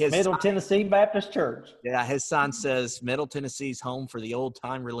 And his Middle Tennessee Baptist Church. Yeah, his sign says Middle Tennessee's home for the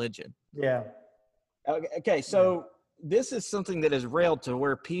old-time religion. Yeah. Okay, so this is something that is railed to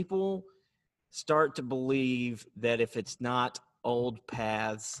where people start to believe that if it's not old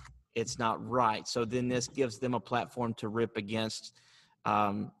paths, it's not right. So then this gives them a platform to rip against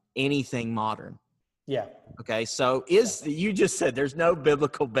anything modern. Yeah. Okay. So you just said there's no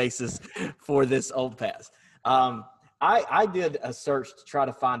biblical basis for this old paths. I did a search to try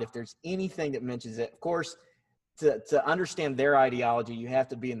to find if there's anything that mentions it. Of course, to understand their ideology, you have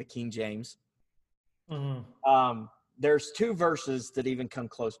to be in the King James. Mm-hmm. There's two verses that even come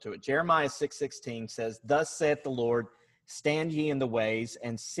close to it. Jeremiah 6:16 says, "Thus saith the Lord, stand ye in the ways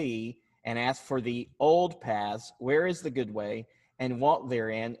and see, and ask for the old paths. Where is the good way? And walk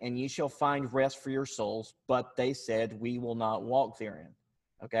therein, and ye shall find rest for your souls. But they said, we will not walk therein."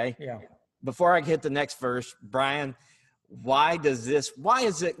 Okay? Yeah. Before I hit the next verse, Brian, why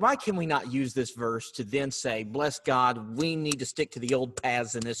can we not use this verse to then say, bless God, we need to stick to the old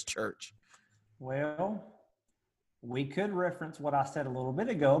paths in this church? Well, we could reference what I said a little bit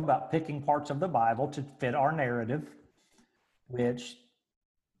ago about picking parts of the Bible to fit our narrative, which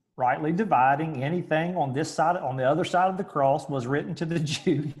rightly dividing anything on this side, on the other side of the cross, was written to the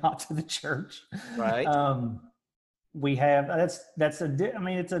Jew, not to the church. Right. We have it's a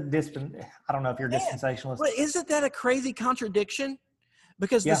I don't know if you're a dispensationalist. But isn't that a crazy contradiction?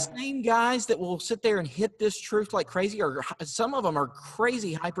 Because the same guys that will sit there and hit this truth like crazy, or some of them are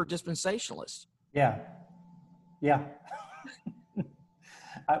crazy hyper dispensationalists. Yeah. Yeah.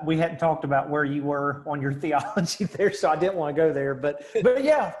 We hadn't talked about where you were on your theology there, so I didn't want to go there. But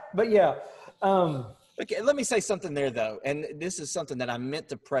yeah. Okay, let me say something there, though. And this is something that I meant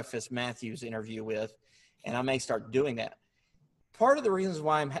to preface Matthew's interview with, and I may start doing that. Part of the reasons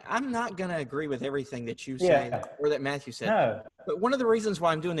why I'm not going to agree with everything that you say or that Matthew said. No. But one of the reasons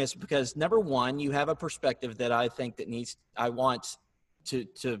why I'm doing this is because, number one, you have a perspective that I think that I want to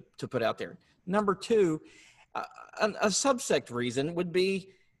put out there. Number two, a subsect reason would be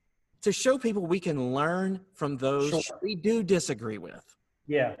to show people we can learn from those we do disagree with.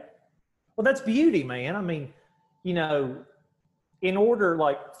 Yeah. Well, that's beauty, man. I mean, in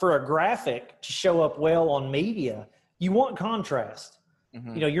order for a graphic to show up well on media, you want contrast.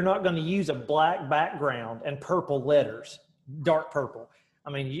 Mm-hmm. You're not going to use a black background and purple letters, dark purple. I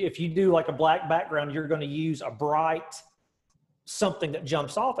mean, if you do a black background, you're going to use a bright something that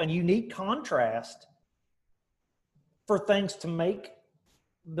jumps off, and you need contrast for things to make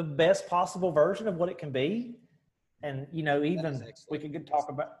the best possible version of what it can be. And, even we could talk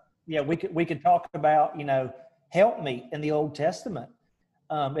about, we could talk about, helpmeet in the Old Testament.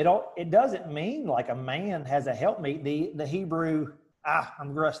 It doesn't mean like a man has a helpmeet. The Hebrew,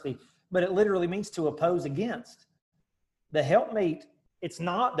 I'm rusty, but it literally means to oppose against. the helpmeet, it's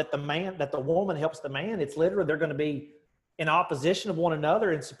not that the woman helps the man. It's literally they're going to be in opposition of one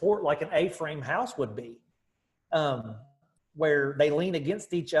another and support, like an A-frame house would be, where they lean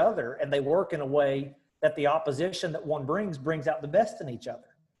against each other and they work in a way that the opposition that one brings out the best in each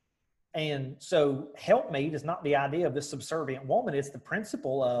other. And so helpmeet is not the idea of the subservient woman. It's the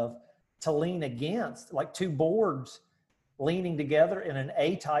principle of to lean against, like two boards leaning together in an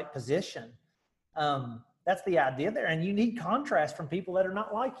A-type position. That's the idea there. And you need contrast from people that are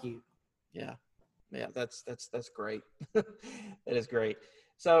not like you. Yeah. Yeah. That's great. That is great.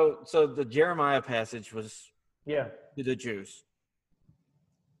 So the Jeremiah passage was to the Jews.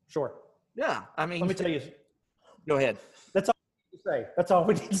 Sure. Yeah. I mean, let me tell you. Go ahead. That's all we need to say. That's all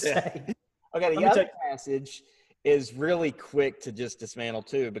we need to say. Okay. The other passage is really quick to just dismantle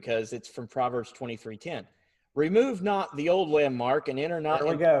too, because it's from Proverbs 23:10. Remove not the old landmark and enter not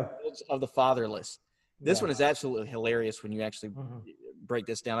into the fields of the fatherless. This one is absolutely hilarious when you actually break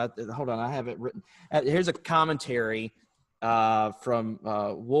this down. Hold on, I have it written. Here's a commentary from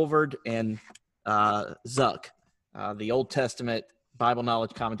Woolvard and Zuck, the Old Testament Bible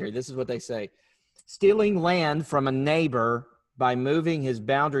knowledge commentary. This is what they say. Stealing land from a neighbor by moving his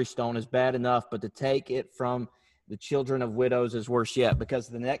boundary stone is bad enough, but to take it from the children of widows is worse yet, because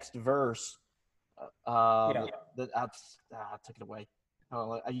the next verse, I took it away.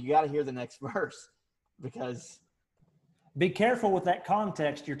 Oh, you got to hear the next verse, because be careful with that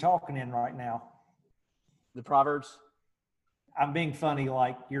context you're talking in right now. The Proverbs. I'm being funny,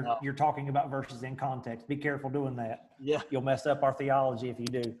 like you're talking about verses in context. Be careful doing that. Yeah, you'll mess up our theology if you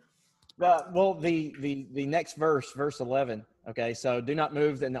do. Well, the next verse 11. Okay, so do not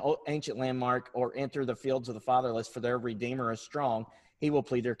move in the ancient landmark or enter the fields of the fatherless, for their Redeemer is strong. He will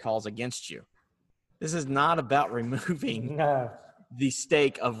plead their cause against you. This is not about removing the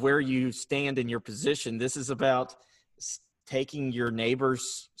stake of where you stand in your position. This is about taking your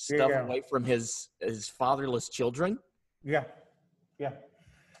neighbor's stuff away from his fatherless children. Yeah.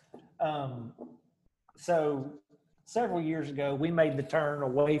 So several years ago, we made the turn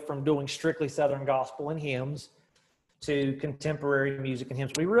away from doing strictly Southern gospel and hymns to contemporary music and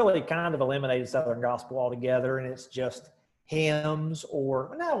hymns. We really kind of eliminated Southern gospel altogether, and it's just hymns,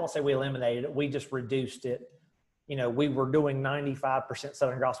 or I won't say we eliminated it. We just reduced it. You know, we were doing 95%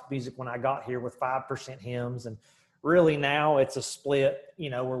 Southern gospel music when I got here with 5% hymns. And really now it's a split,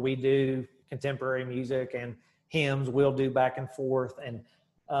 you know, where we do contemporary music and hymns. We'll do back and forth. And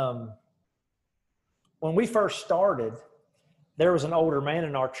when we first started, there was an older man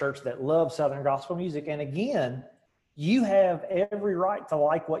in our church that loved Southern gospel music. And again, you have every right to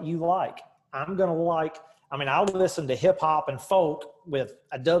like what you like. I'll listen to hip hop and folk with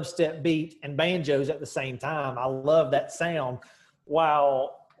a dubstep beat and banjos at the same time. I love that sound.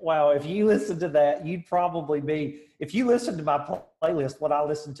 Wow. If you listen to that, if you listen to my playlist, what I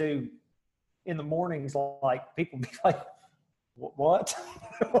listen to in the mornings, like people be like, what?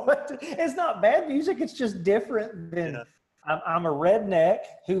 What? It's not bad music. It's just different than I'm a redneck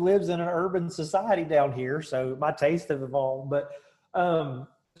who lives in an urban society down here. So my tastes have evolved, but,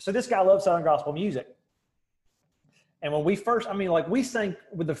 so this guy loves Southern gospel music. And when we first,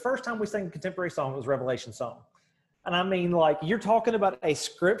 the first time we sang a contemporary song, it was Revelation song. And you're talking about a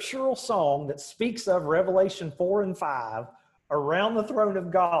scriptural song that speaks of Revelation 4 and 5 around the throne of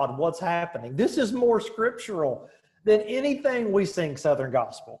God, what's happening. This is more scriptural than anything we sing Southern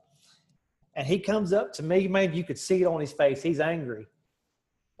gospel. And he comes up to me, man, you could see it on his face. He's angry.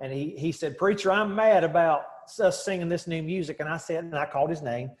 And he said, preacher, I'm mad about us singing this new music. And I called his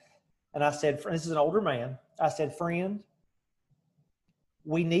name. And I said, this is an older man. I said, friend,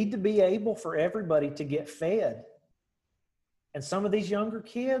 we need to be able for everybody to get fed. And some of these younger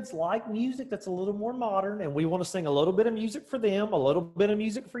kids like music that's a little more modern, and we want to sing a little bit of music for them, a little bit of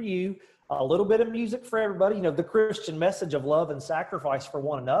music for you, a little bit of music for everybody, you know, the Christian message of love and sacrifice for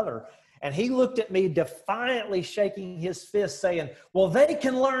one another. And he looked at me defiantly shaking his fist saying, well, they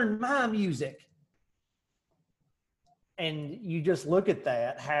can learn my music. And you just look at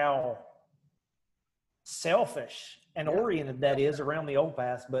that, how selfish and oriented that is around the old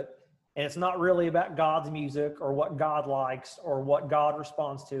past. And it's not really about God's music or what God likes or what God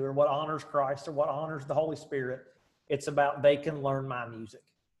responds to or what honors Christ or what honors the Holy Spirit. It's about they can learn my music.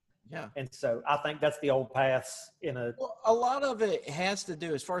 Yeah. And so I think that's the old paths Well, a lot of it has to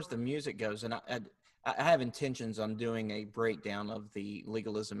do, as far as the music goes, and I have intentions on doing a breakdown of the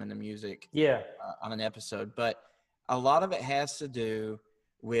legalism in the music on an episode, but a lot of it has to do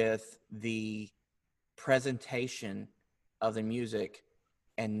with the presentation of the music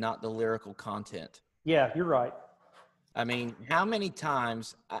and not the lyrical content. Yeah, you're right. I mean, how many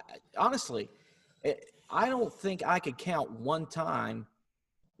times, honestly, I don't think I could count one time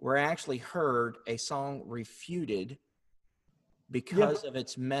where I actually heard a song refuted because of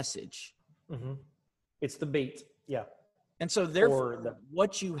its message. Mm-hmm. It's the beat. Yeah. And so therefore,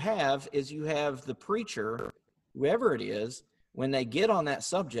 what you have is you have the preacher, whoever it is, when they get on that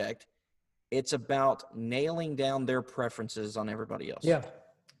subject, it's about nailing down their preferences on everybody else. Yeah,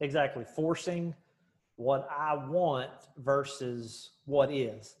 exactly. Forcing what I want versus what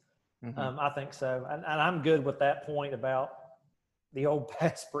is. Mm-hmm. I think so. And I'm good with that point about the old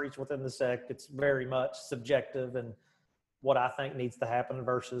past preach within the sect. It's very much subjective and what I think needs to happen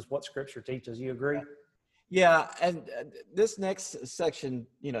versus what Scripture teaches. You agree? Yeah, and this next section,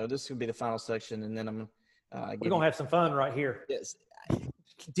 this will be the final section, and then I'm we're going to have some fun right here. Yes.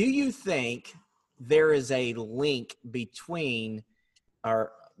 Do you think there is a link between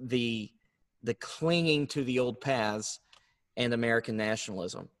the clinging to the old paths and American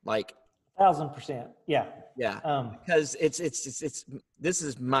nationalism? Like 1,000%. Yeah. Yeah. Because it's this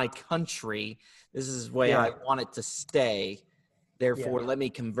is my country. This is the way I want it to stay. Therefore, let me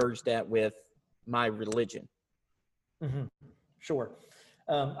converge that with my religion. Mm-hmm. Sure.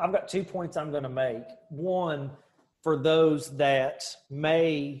 I've got 2 points I'm going to make. One, for those that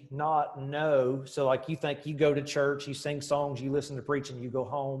may not know, so like you think you go to church, you sing songs, you listen to preaching, you go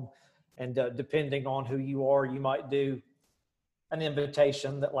home, and depending on who you are, you might do an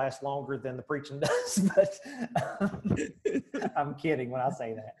invitation that lasts longer than the preaching does. But I'm kidding when I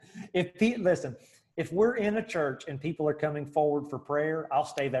say that. Listen, if we're in a church and people are coming forward for prayer, I'll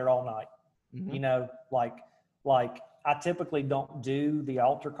stay there all night. Mm-hmm. Like I typically don't do the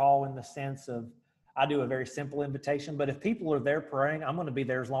altar call in the sense of I do a very simple invitation, but if people are there praying, I'm going to be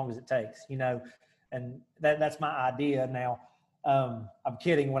there as long as it takes, and that's my idea. Now, I'm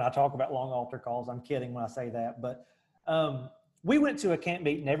kidding when I talk about long altar calls. I'm kidding when I say that, but we went to a camp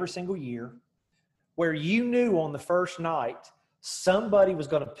meeting every single year where you knew on the first night somebody was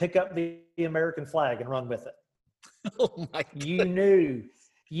going to pick up the American flag and run with it. Oh my God.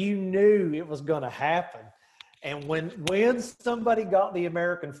 You knew it was going to happen. And when somebody got the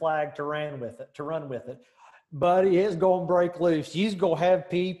American flag to run with it, buddy, it's going to break loose. You's going to have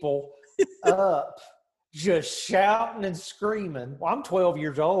people up just shouting and screaming. Well, I'm 12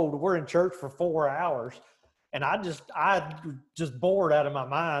 years old. We're in church for 4 hours. And I just bored out of my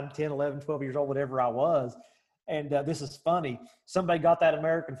mind, 10, 11, 12 years old, whatever I was. And this is funny. Somebody got that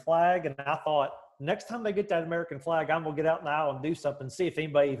American flag, and I thought, next time they get that American flag, I'm going to get out in the aisle and do something, see if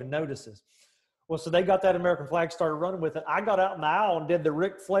anybody even notices. Well, so they got that American flag, started running with it. I got out in the aisle and did the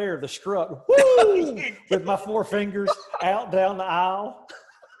Ric Flair, the strut, woo, with my 4 fingers out down the aisle.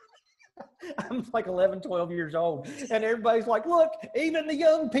 I'm like 11, 12 years old. And everybody's like, look, even the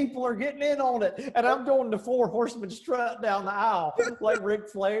young people are getting in on it. And I'm doing the 4 horseman strut down the aisle like Ric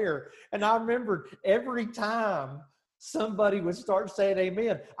Flair. And I remember every time somebody would start saying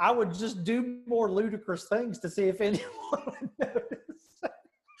amen, I would just do more ludicrous things to see if anyone would notice.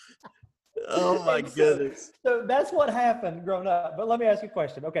 Oh my goodness. So that's what happened growing up. But let me ask you a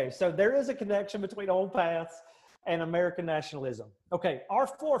question. Okay, so there is a connection between old paths and American nationalism. Okay, our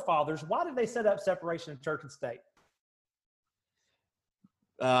forefathers, why did they set up separation of church and state?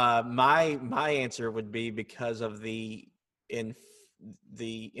 My answer would be because of the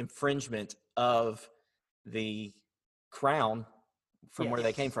infringement of the crown from where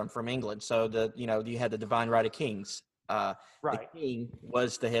they came from England. So you had the divine right of kings. Right. The king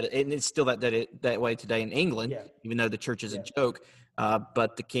was the head, and it's still that way today in England, even though the church is a joke.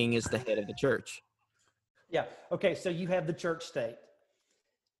 But the king is the head of the church. Yeah. Okay. So you have the church state.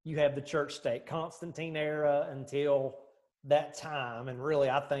 Constantine era until that time, and really,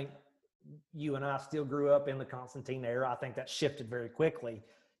 I think you and I still grew up in the Constantine era. I think that shifted very quickly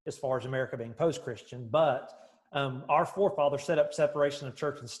as far as America being post-Christian. But our forefathers set up separation of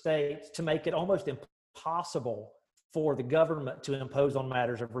church and state to make it almost impossible for the government to impose on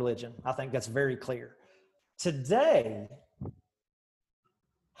matters of religion. I think that's very clear. Today,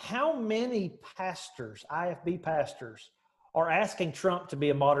 how many pastors, IFB pastors, are asking Trump to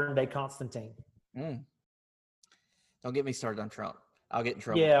be a modern day Constantine? Don't get me started on Trump. I'll get in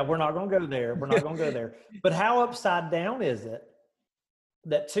trouble. Yeah, we're not going to go there. But how upside down is it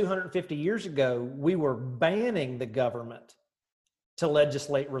that 250 years ago, we were banning the government to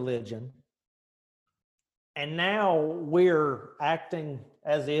legislate religion, and now we're acting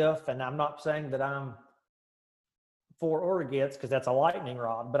as if, and I'm not saying that I'm for or against because that's a lightning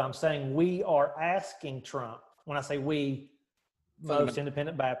rod, but I'm saying we are asking Trump, when I say we, most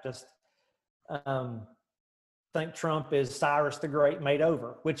independent Baptists, think Trump is Cyrus the Great made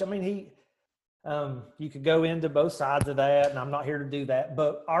over, which, I mean, you could go into both sides of that, and I'm not here to do that,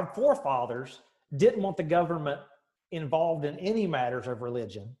 but our forefathers didn't want the government involved in any matters of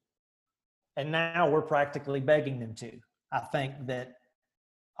religion. And now we're practically begging them to. I think that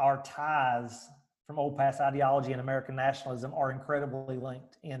our ties from old past ideology and American nationalism are incredibly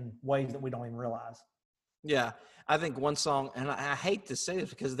linked in ways that we don't even realize. Yeah, I think one song, and I hate to say this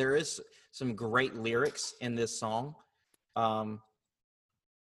because there is some great lyrics in this song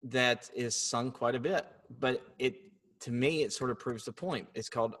that is sung quite a bit, but to me, it sort of proves the point. It's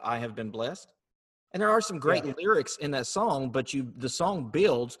called "I Have Been Blessed." And there are some great lyrics in that song, but the song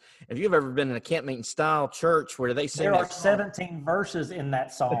builds. If you've ever been in a camp meeting style church where they sing, there are 17 verses in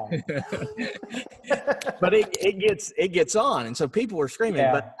that song, but it gets on, and so people are screaming.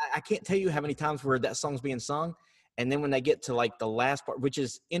 Yeah. But I can't tell you how many times where that song's being sung, and then when they get to like the last part, which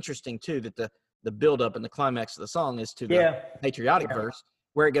is interesting too, that the build up and the climax of the song is to the patriotic verse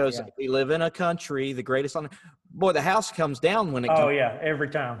where it goes, "We live in a country, the greatest on." Boy, the house comes down when it. Oh yeah, every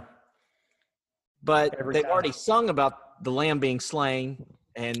time. But they've already sung about the lamb being slain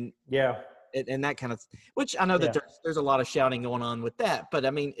and that kind of, which I know that there's a lot of shouting going on with that. But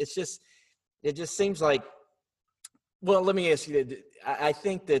I mean, it just seems like, well, let me ask you, I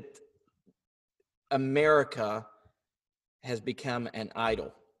think that America has become an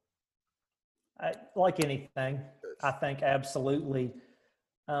idol. Like anything, I think absolutely.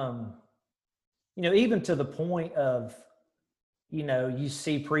 Even to the point of, you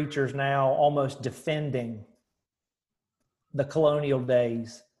see preachers now almost defending the colonial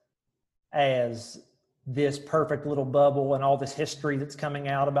days as this perfect little bubble and all this history that's coming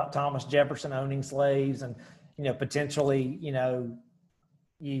out about Thomas Jefferson owning slaves and, potentially,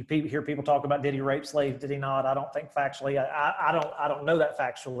 you hear people talk about, did he rape slaves? Did he not? I don't think factually, I don't know that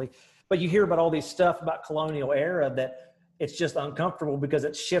factually, but you hear about all these stuff about colonial era that it's just uncomfortable because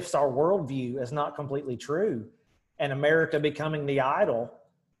it shifts our worldview as not completely true. And America becoming the idol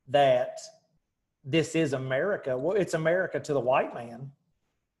that this is America. Well, it's America to the white man,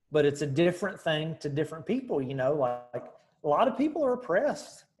 but it's a different thing to different people. Like a lot of people are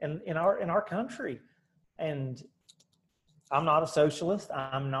oppressed in our country. And I'm not a socialist.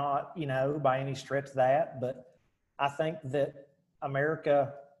 I'm not, by any stretch that, but I think that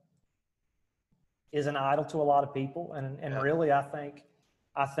America is an idol to a lot of people. And really, I think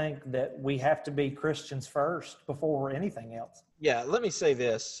that we have to be Christians first before we're anything else. Yeah, let me say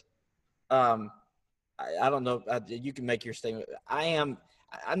this. I don't know. You can make your statement. I'm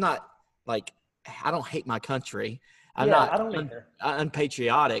not like, I don't hate my country. I don't either.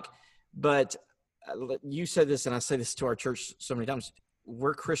 Unpatriotic. But you said this, and I say this to our church so many times.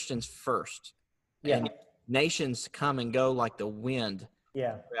 We're Christians first. Yeah. And nations come and go like the wind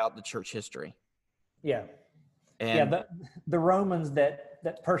throughout the church history. Yeah. And the Romans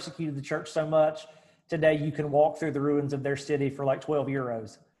that persecuted the church so much, today you can walk through the ruins of their city for like 12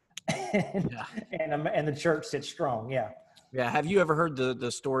 euros. And the church sits strong. Yeah. Yeah. Have you ever heard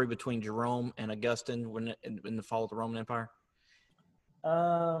the story between Jerome and Augustine in the fall of the Roman Empire?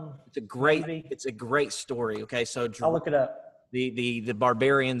 It's a great story. Okay. So I'll look it up. The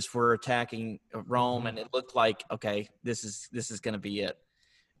barbarians were attacking Rome, and it looked like, okay, this is going to be it.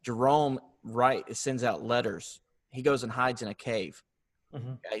 Jerome sends out letters. He goes and hides in a cave.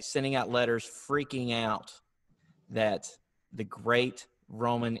 Okay, sending out letters, freaking out that the great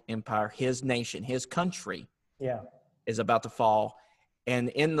Roman Empire, his nation, his country, is about to fall. And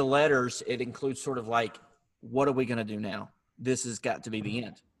in the letters, it includes sort of like, what are we going to do now? This has got to be the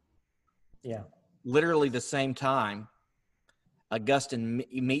end. Yeah. Literally the same time, Augustine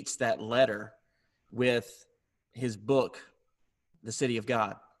meets that letter with his book, The City of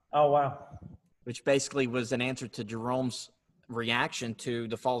God. Oh, wow. Which basically was an answer to Jerome's reaction to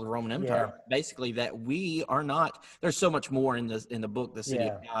the fall of the Roman Empire. Basically, that we are not. There's so much more in the book, The City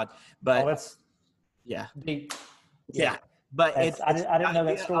of God. But that's deep. Yeah. But I didn't know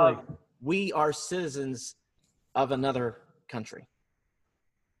that story. We are citizens of another country.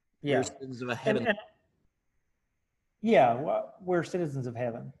 Yeah. We're citizens of a heaven. We're citizens of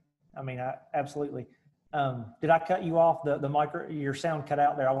heaven. I mean, absolutely. Did I cut you off? Your sound cut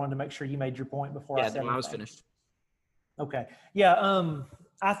out there. I wanted to make sure you made your point before I said anything. I was finished. Okay. Yeah.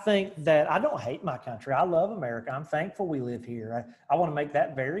 I think that I don't hate my country. I love America. I'm thankful we live here. I want to make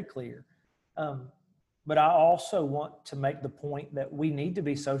that very clear. But I also want to make the point that we need to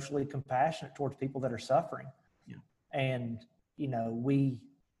be socially compassionate towards people that are suffering. Yeah. And,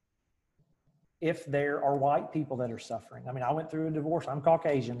 if there are white people that are suffering. I mean, I went through a divorce. I'm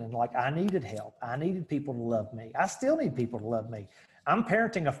Caucasian, and I needed help. I needed people to love me. I still need people to love me. I'm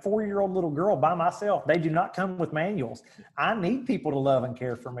parenting a 4-year-old little girl by myself. They do not come with manuals. I need people to love and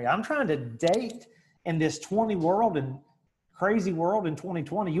care for me. I'm trying to date in this 20 world, and crazy world in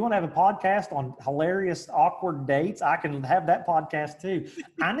 2020. You want to have a podcast on hilarious, awkward dates? I can have that podcast too.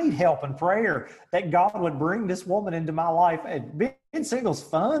 I need help and prayer that God would bring this woman into my life. And being single's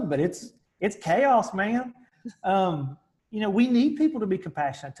fun, but it's chaos, man. We need people to be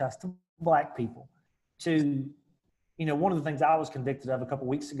compassionate to us, to Black people. One of the things I was convicted of a couple of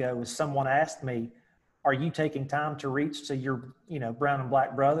weeks ago was someone asked me, are you taking time to reach to your, brown and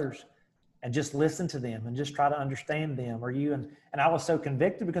Black brothers and just listen to them and just try to understand them? Are you? And I was so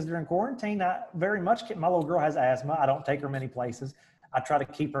convicted because during quarantine, my little girl has asthma. I don't take her many places. I try to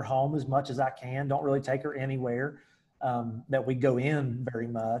keep her home as much as I can. Don't really take her anywhere that we go in very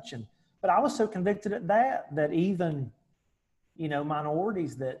much. But I was so convicted at that even,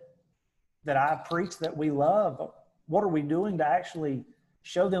 minorities that I preach that we love, what are we doing to actually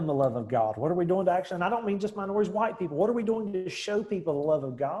show them the love of God? What are we doing to actually, and I don't mean just minorities, white people, what are we doing to show people the love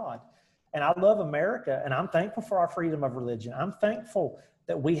of God? And I love America, and I'm thankful for our freedom of religion. I'm thankful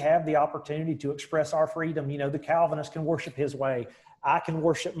that we have the opportunity to express our freedom. The Calvinist can worship his way. I can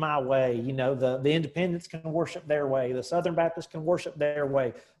worship my way. The Independents can worship their way. The Southern Baptists can worship their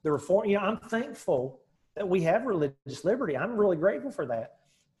way. The Reform, I'm thankful that we have religious liberty. I'm really grateful for that.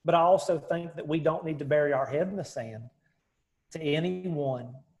 But I also think that we don't need to bury our head in the sand to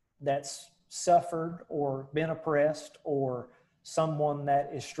anyone that's suffered or been oppressed or someone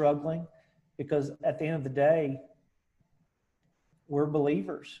that is struggling, because at the end of the day, we're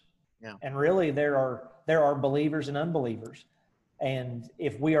believers. Yeah. And really there are believers and unbelievers. And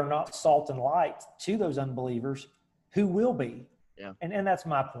if we are not salt and light to those unbelievers, who will be? Yeah. And that's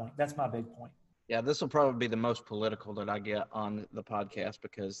my point. That's my big point. Yeah, this will probably be the most political that I get on the podcast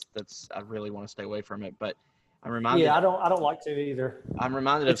because I really want to stay away from it. But I'm reminded. Yeah, I don't like to either. I'm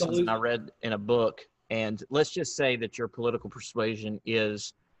reminded of something I read in a book, and let's just say that your political persuasion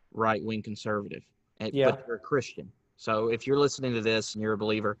is right-wing conservative, but you're a Christian. So if you're listening to this and you're a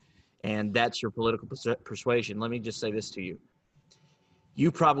believer, and that's your political persuasion, let me just say this to you.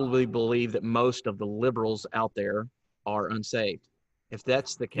 You probably believe that most of the liberals out there are unsaved. If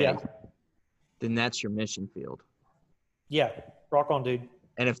that's the case, then that's your mission field. Yeah, rock on, dude.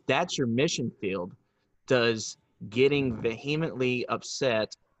 And if that's your mission field, does getting vehemently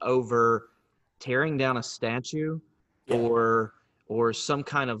upset over tearing down a statue or some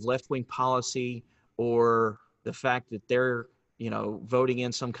kind of left-wing policy or the fact that they're, voting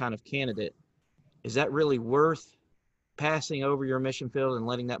in some kind of candidate, is that really worth passing over your mission field and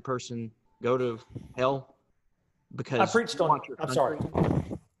letting that person go to hell? Because I preached on, I'm sorry.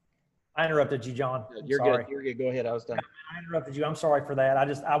 I interrupted you, John. You're good. You're good. Go ahead. I was done. I interrupted you. I'm sorry for that.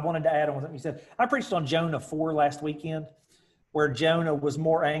 I wanted to add on what you said. I preached on Jonah 4 last weekend, where Jonah was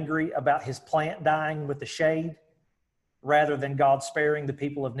more angry about his plant dying with the shade rather than God sparing the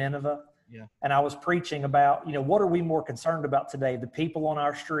people of Nineveh. Yeah. And I was preaching about, what are we more concerned about today? The people on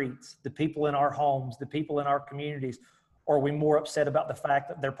our streets, the people in our homes, the people in our communities, or are we more upset about the fact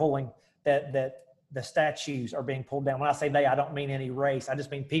that they're pulling that the statues are being pulled down? When I say they, I don't mean any race. I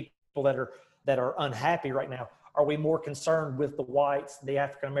just mean people that are unhappy right now. Are we more concerned with the whites, the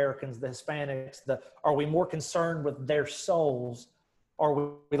African Americans, the Hispanics? Are we more concerned with their souls? Or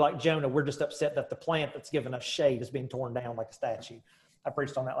are we like Jonah? We're just upset that the plant that's given us shade is being torn down like a statue. I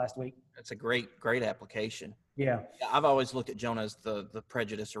preached on that last week. That's a great application. Yeah. I've always looked at Jonah as the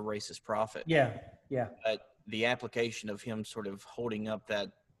prejudice or racist prophet. Yeah. But the application of him sort of holding up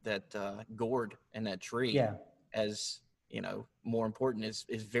that gourd and that tree as more important is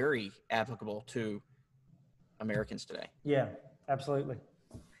very applicable to Americans today. Yeah, absolutely.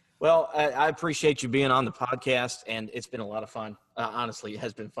 Well, I appreciate you being on the podcast, and it's been a lot of fun. Honestly, it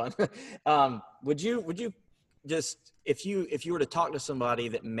has been fun. Would you just, if you were to talk to somebody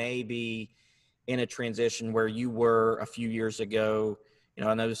that may be in a transition where you were a few years ago,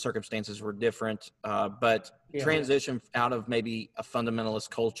 I know the circumstances were different, but transition out of maybe a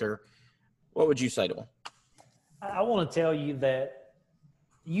fundamentalist culture, what would you say to them? I want to tell you that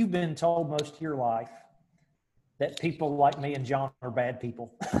you've been told most of your life that people like me and John are bad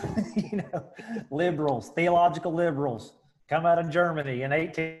people. Liberals, theological liberals, come out of Germany in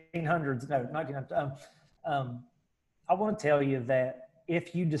 1800s. No, 1900s. I want to tell you that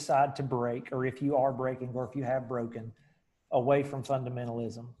if you decide to break, or if you are breaking, or if you have broken away from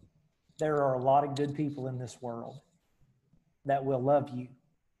fundamentalism, there are a lot of good people in this world that will love you.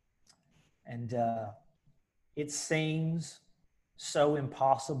 And it seems so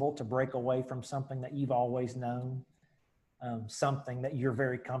impossible to break away from something that you've always known, something that you're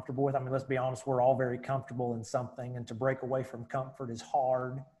very comfortable with. I mean, let's be honest, we're all very comfortable in something, and to break away from comfort is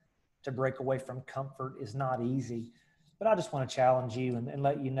hard. To break away from comfort is not easy. But I just want to challenge you and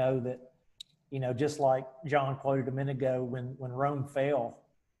let you know that just like John quoted a minute ago, when Rome fell,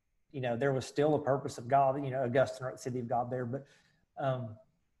 there was still a purpose of God. Augustine wrote City of God there, but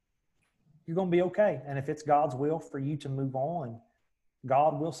you're going to be okay. And if it's God's will for you to move on,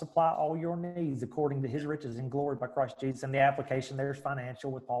 God will supply all your needs according to his riches and glory by Christ Jesus. And the application there's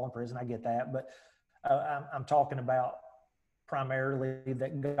financial with Paul in prison. I get that. But I'm talking about primarily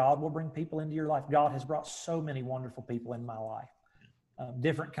that God will bring people into your life. God has brought so many wonderful people in my life,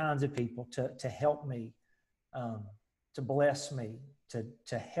 different kinds of people to help me, to bless me,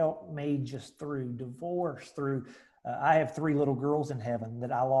 to help me just through divorce, through I have 3 little girls in heaven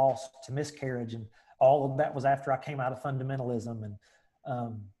that I lost to miscarriage, and all of that was after I came out of fundamentalism, and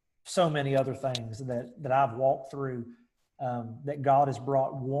so many other things that I've walked through, that God has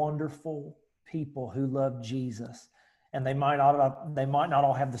brought wonderful people who love Jesus. And they might not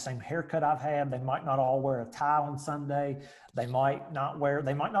all have the same haircut I've had. They might not all wear a tie on Sunday. They might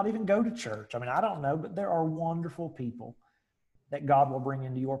not even go to church. I mean, I don't know, but there are wonderful people that God will bring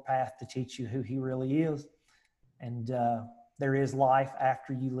into your path to teach you who he really is. And there is life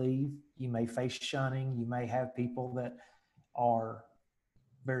after you leave. You may face shunning. You may have people that are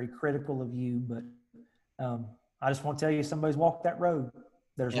very critical of you, but I just want to tell you, somebody's walked that road.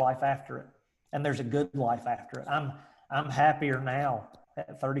 There's life after it, and there's a good life after it. I'm happier now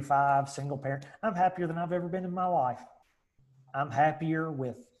at 35, single parent. I'm happier than I've ever been in my life. I'm happier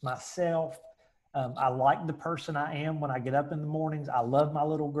with myself. I like the person I am when I get up in the mornings. I love my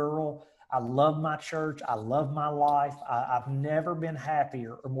little girl. I love my church. I love my life. I've never been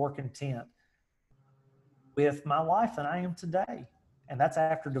happier or more content with my life than I am today. And that's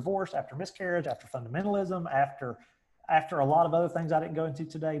after divorce, after miscarriage, after fundamentalism, after a lot of other things I didn't go into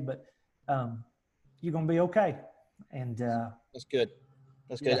today. But you're going to be okay. And that's good.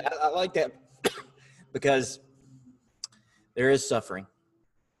 That's good. I like that because there is suffering.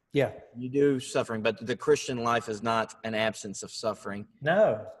 Yeah. You do suffering, but the Christian life is not an absence of suffering.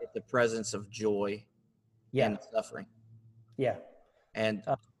 No. It's the presence of joy and suffering. Yeah. And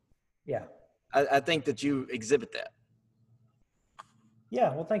I think that you exhibit that.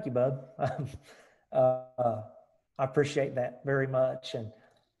 Yeah. Well, thank you, bud. I appreciate that very much. And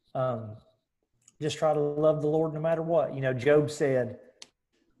just try to love the Lord no matter what. Job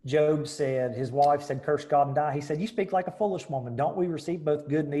said, his wife said, curse God and die. He said, you speak like a foolish woman. Don't we receive both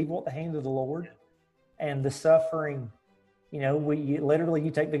good and evil at the hand of the Lord? And the suffering, you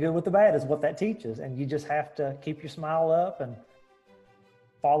take the good with the bad is what that teaches. And you just have to keep your smile up and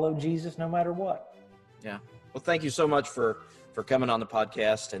follow Jesus no matter what. Yeah. Well, thank you so much for coming on the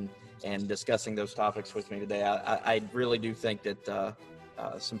podcast and discussing those topics with me today. I really do think that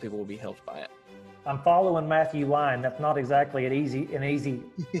some people will be helped by it. I'm following Matthew Line. That's not exactly an easy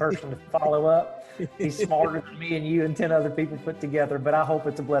person to follow up. He's smarter than me and you and 10 other people put together, but I hope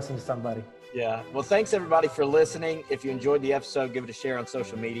it's a blessing to somebody. Yeah. Well, thanks everybody for listening. If you enjoyed the episode, give it a share on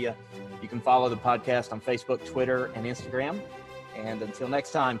social media. You can follow the podcast on Facebook, Twitter, and Instagram. And until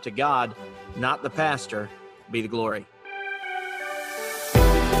next time, to God, not the pastor, be the glory.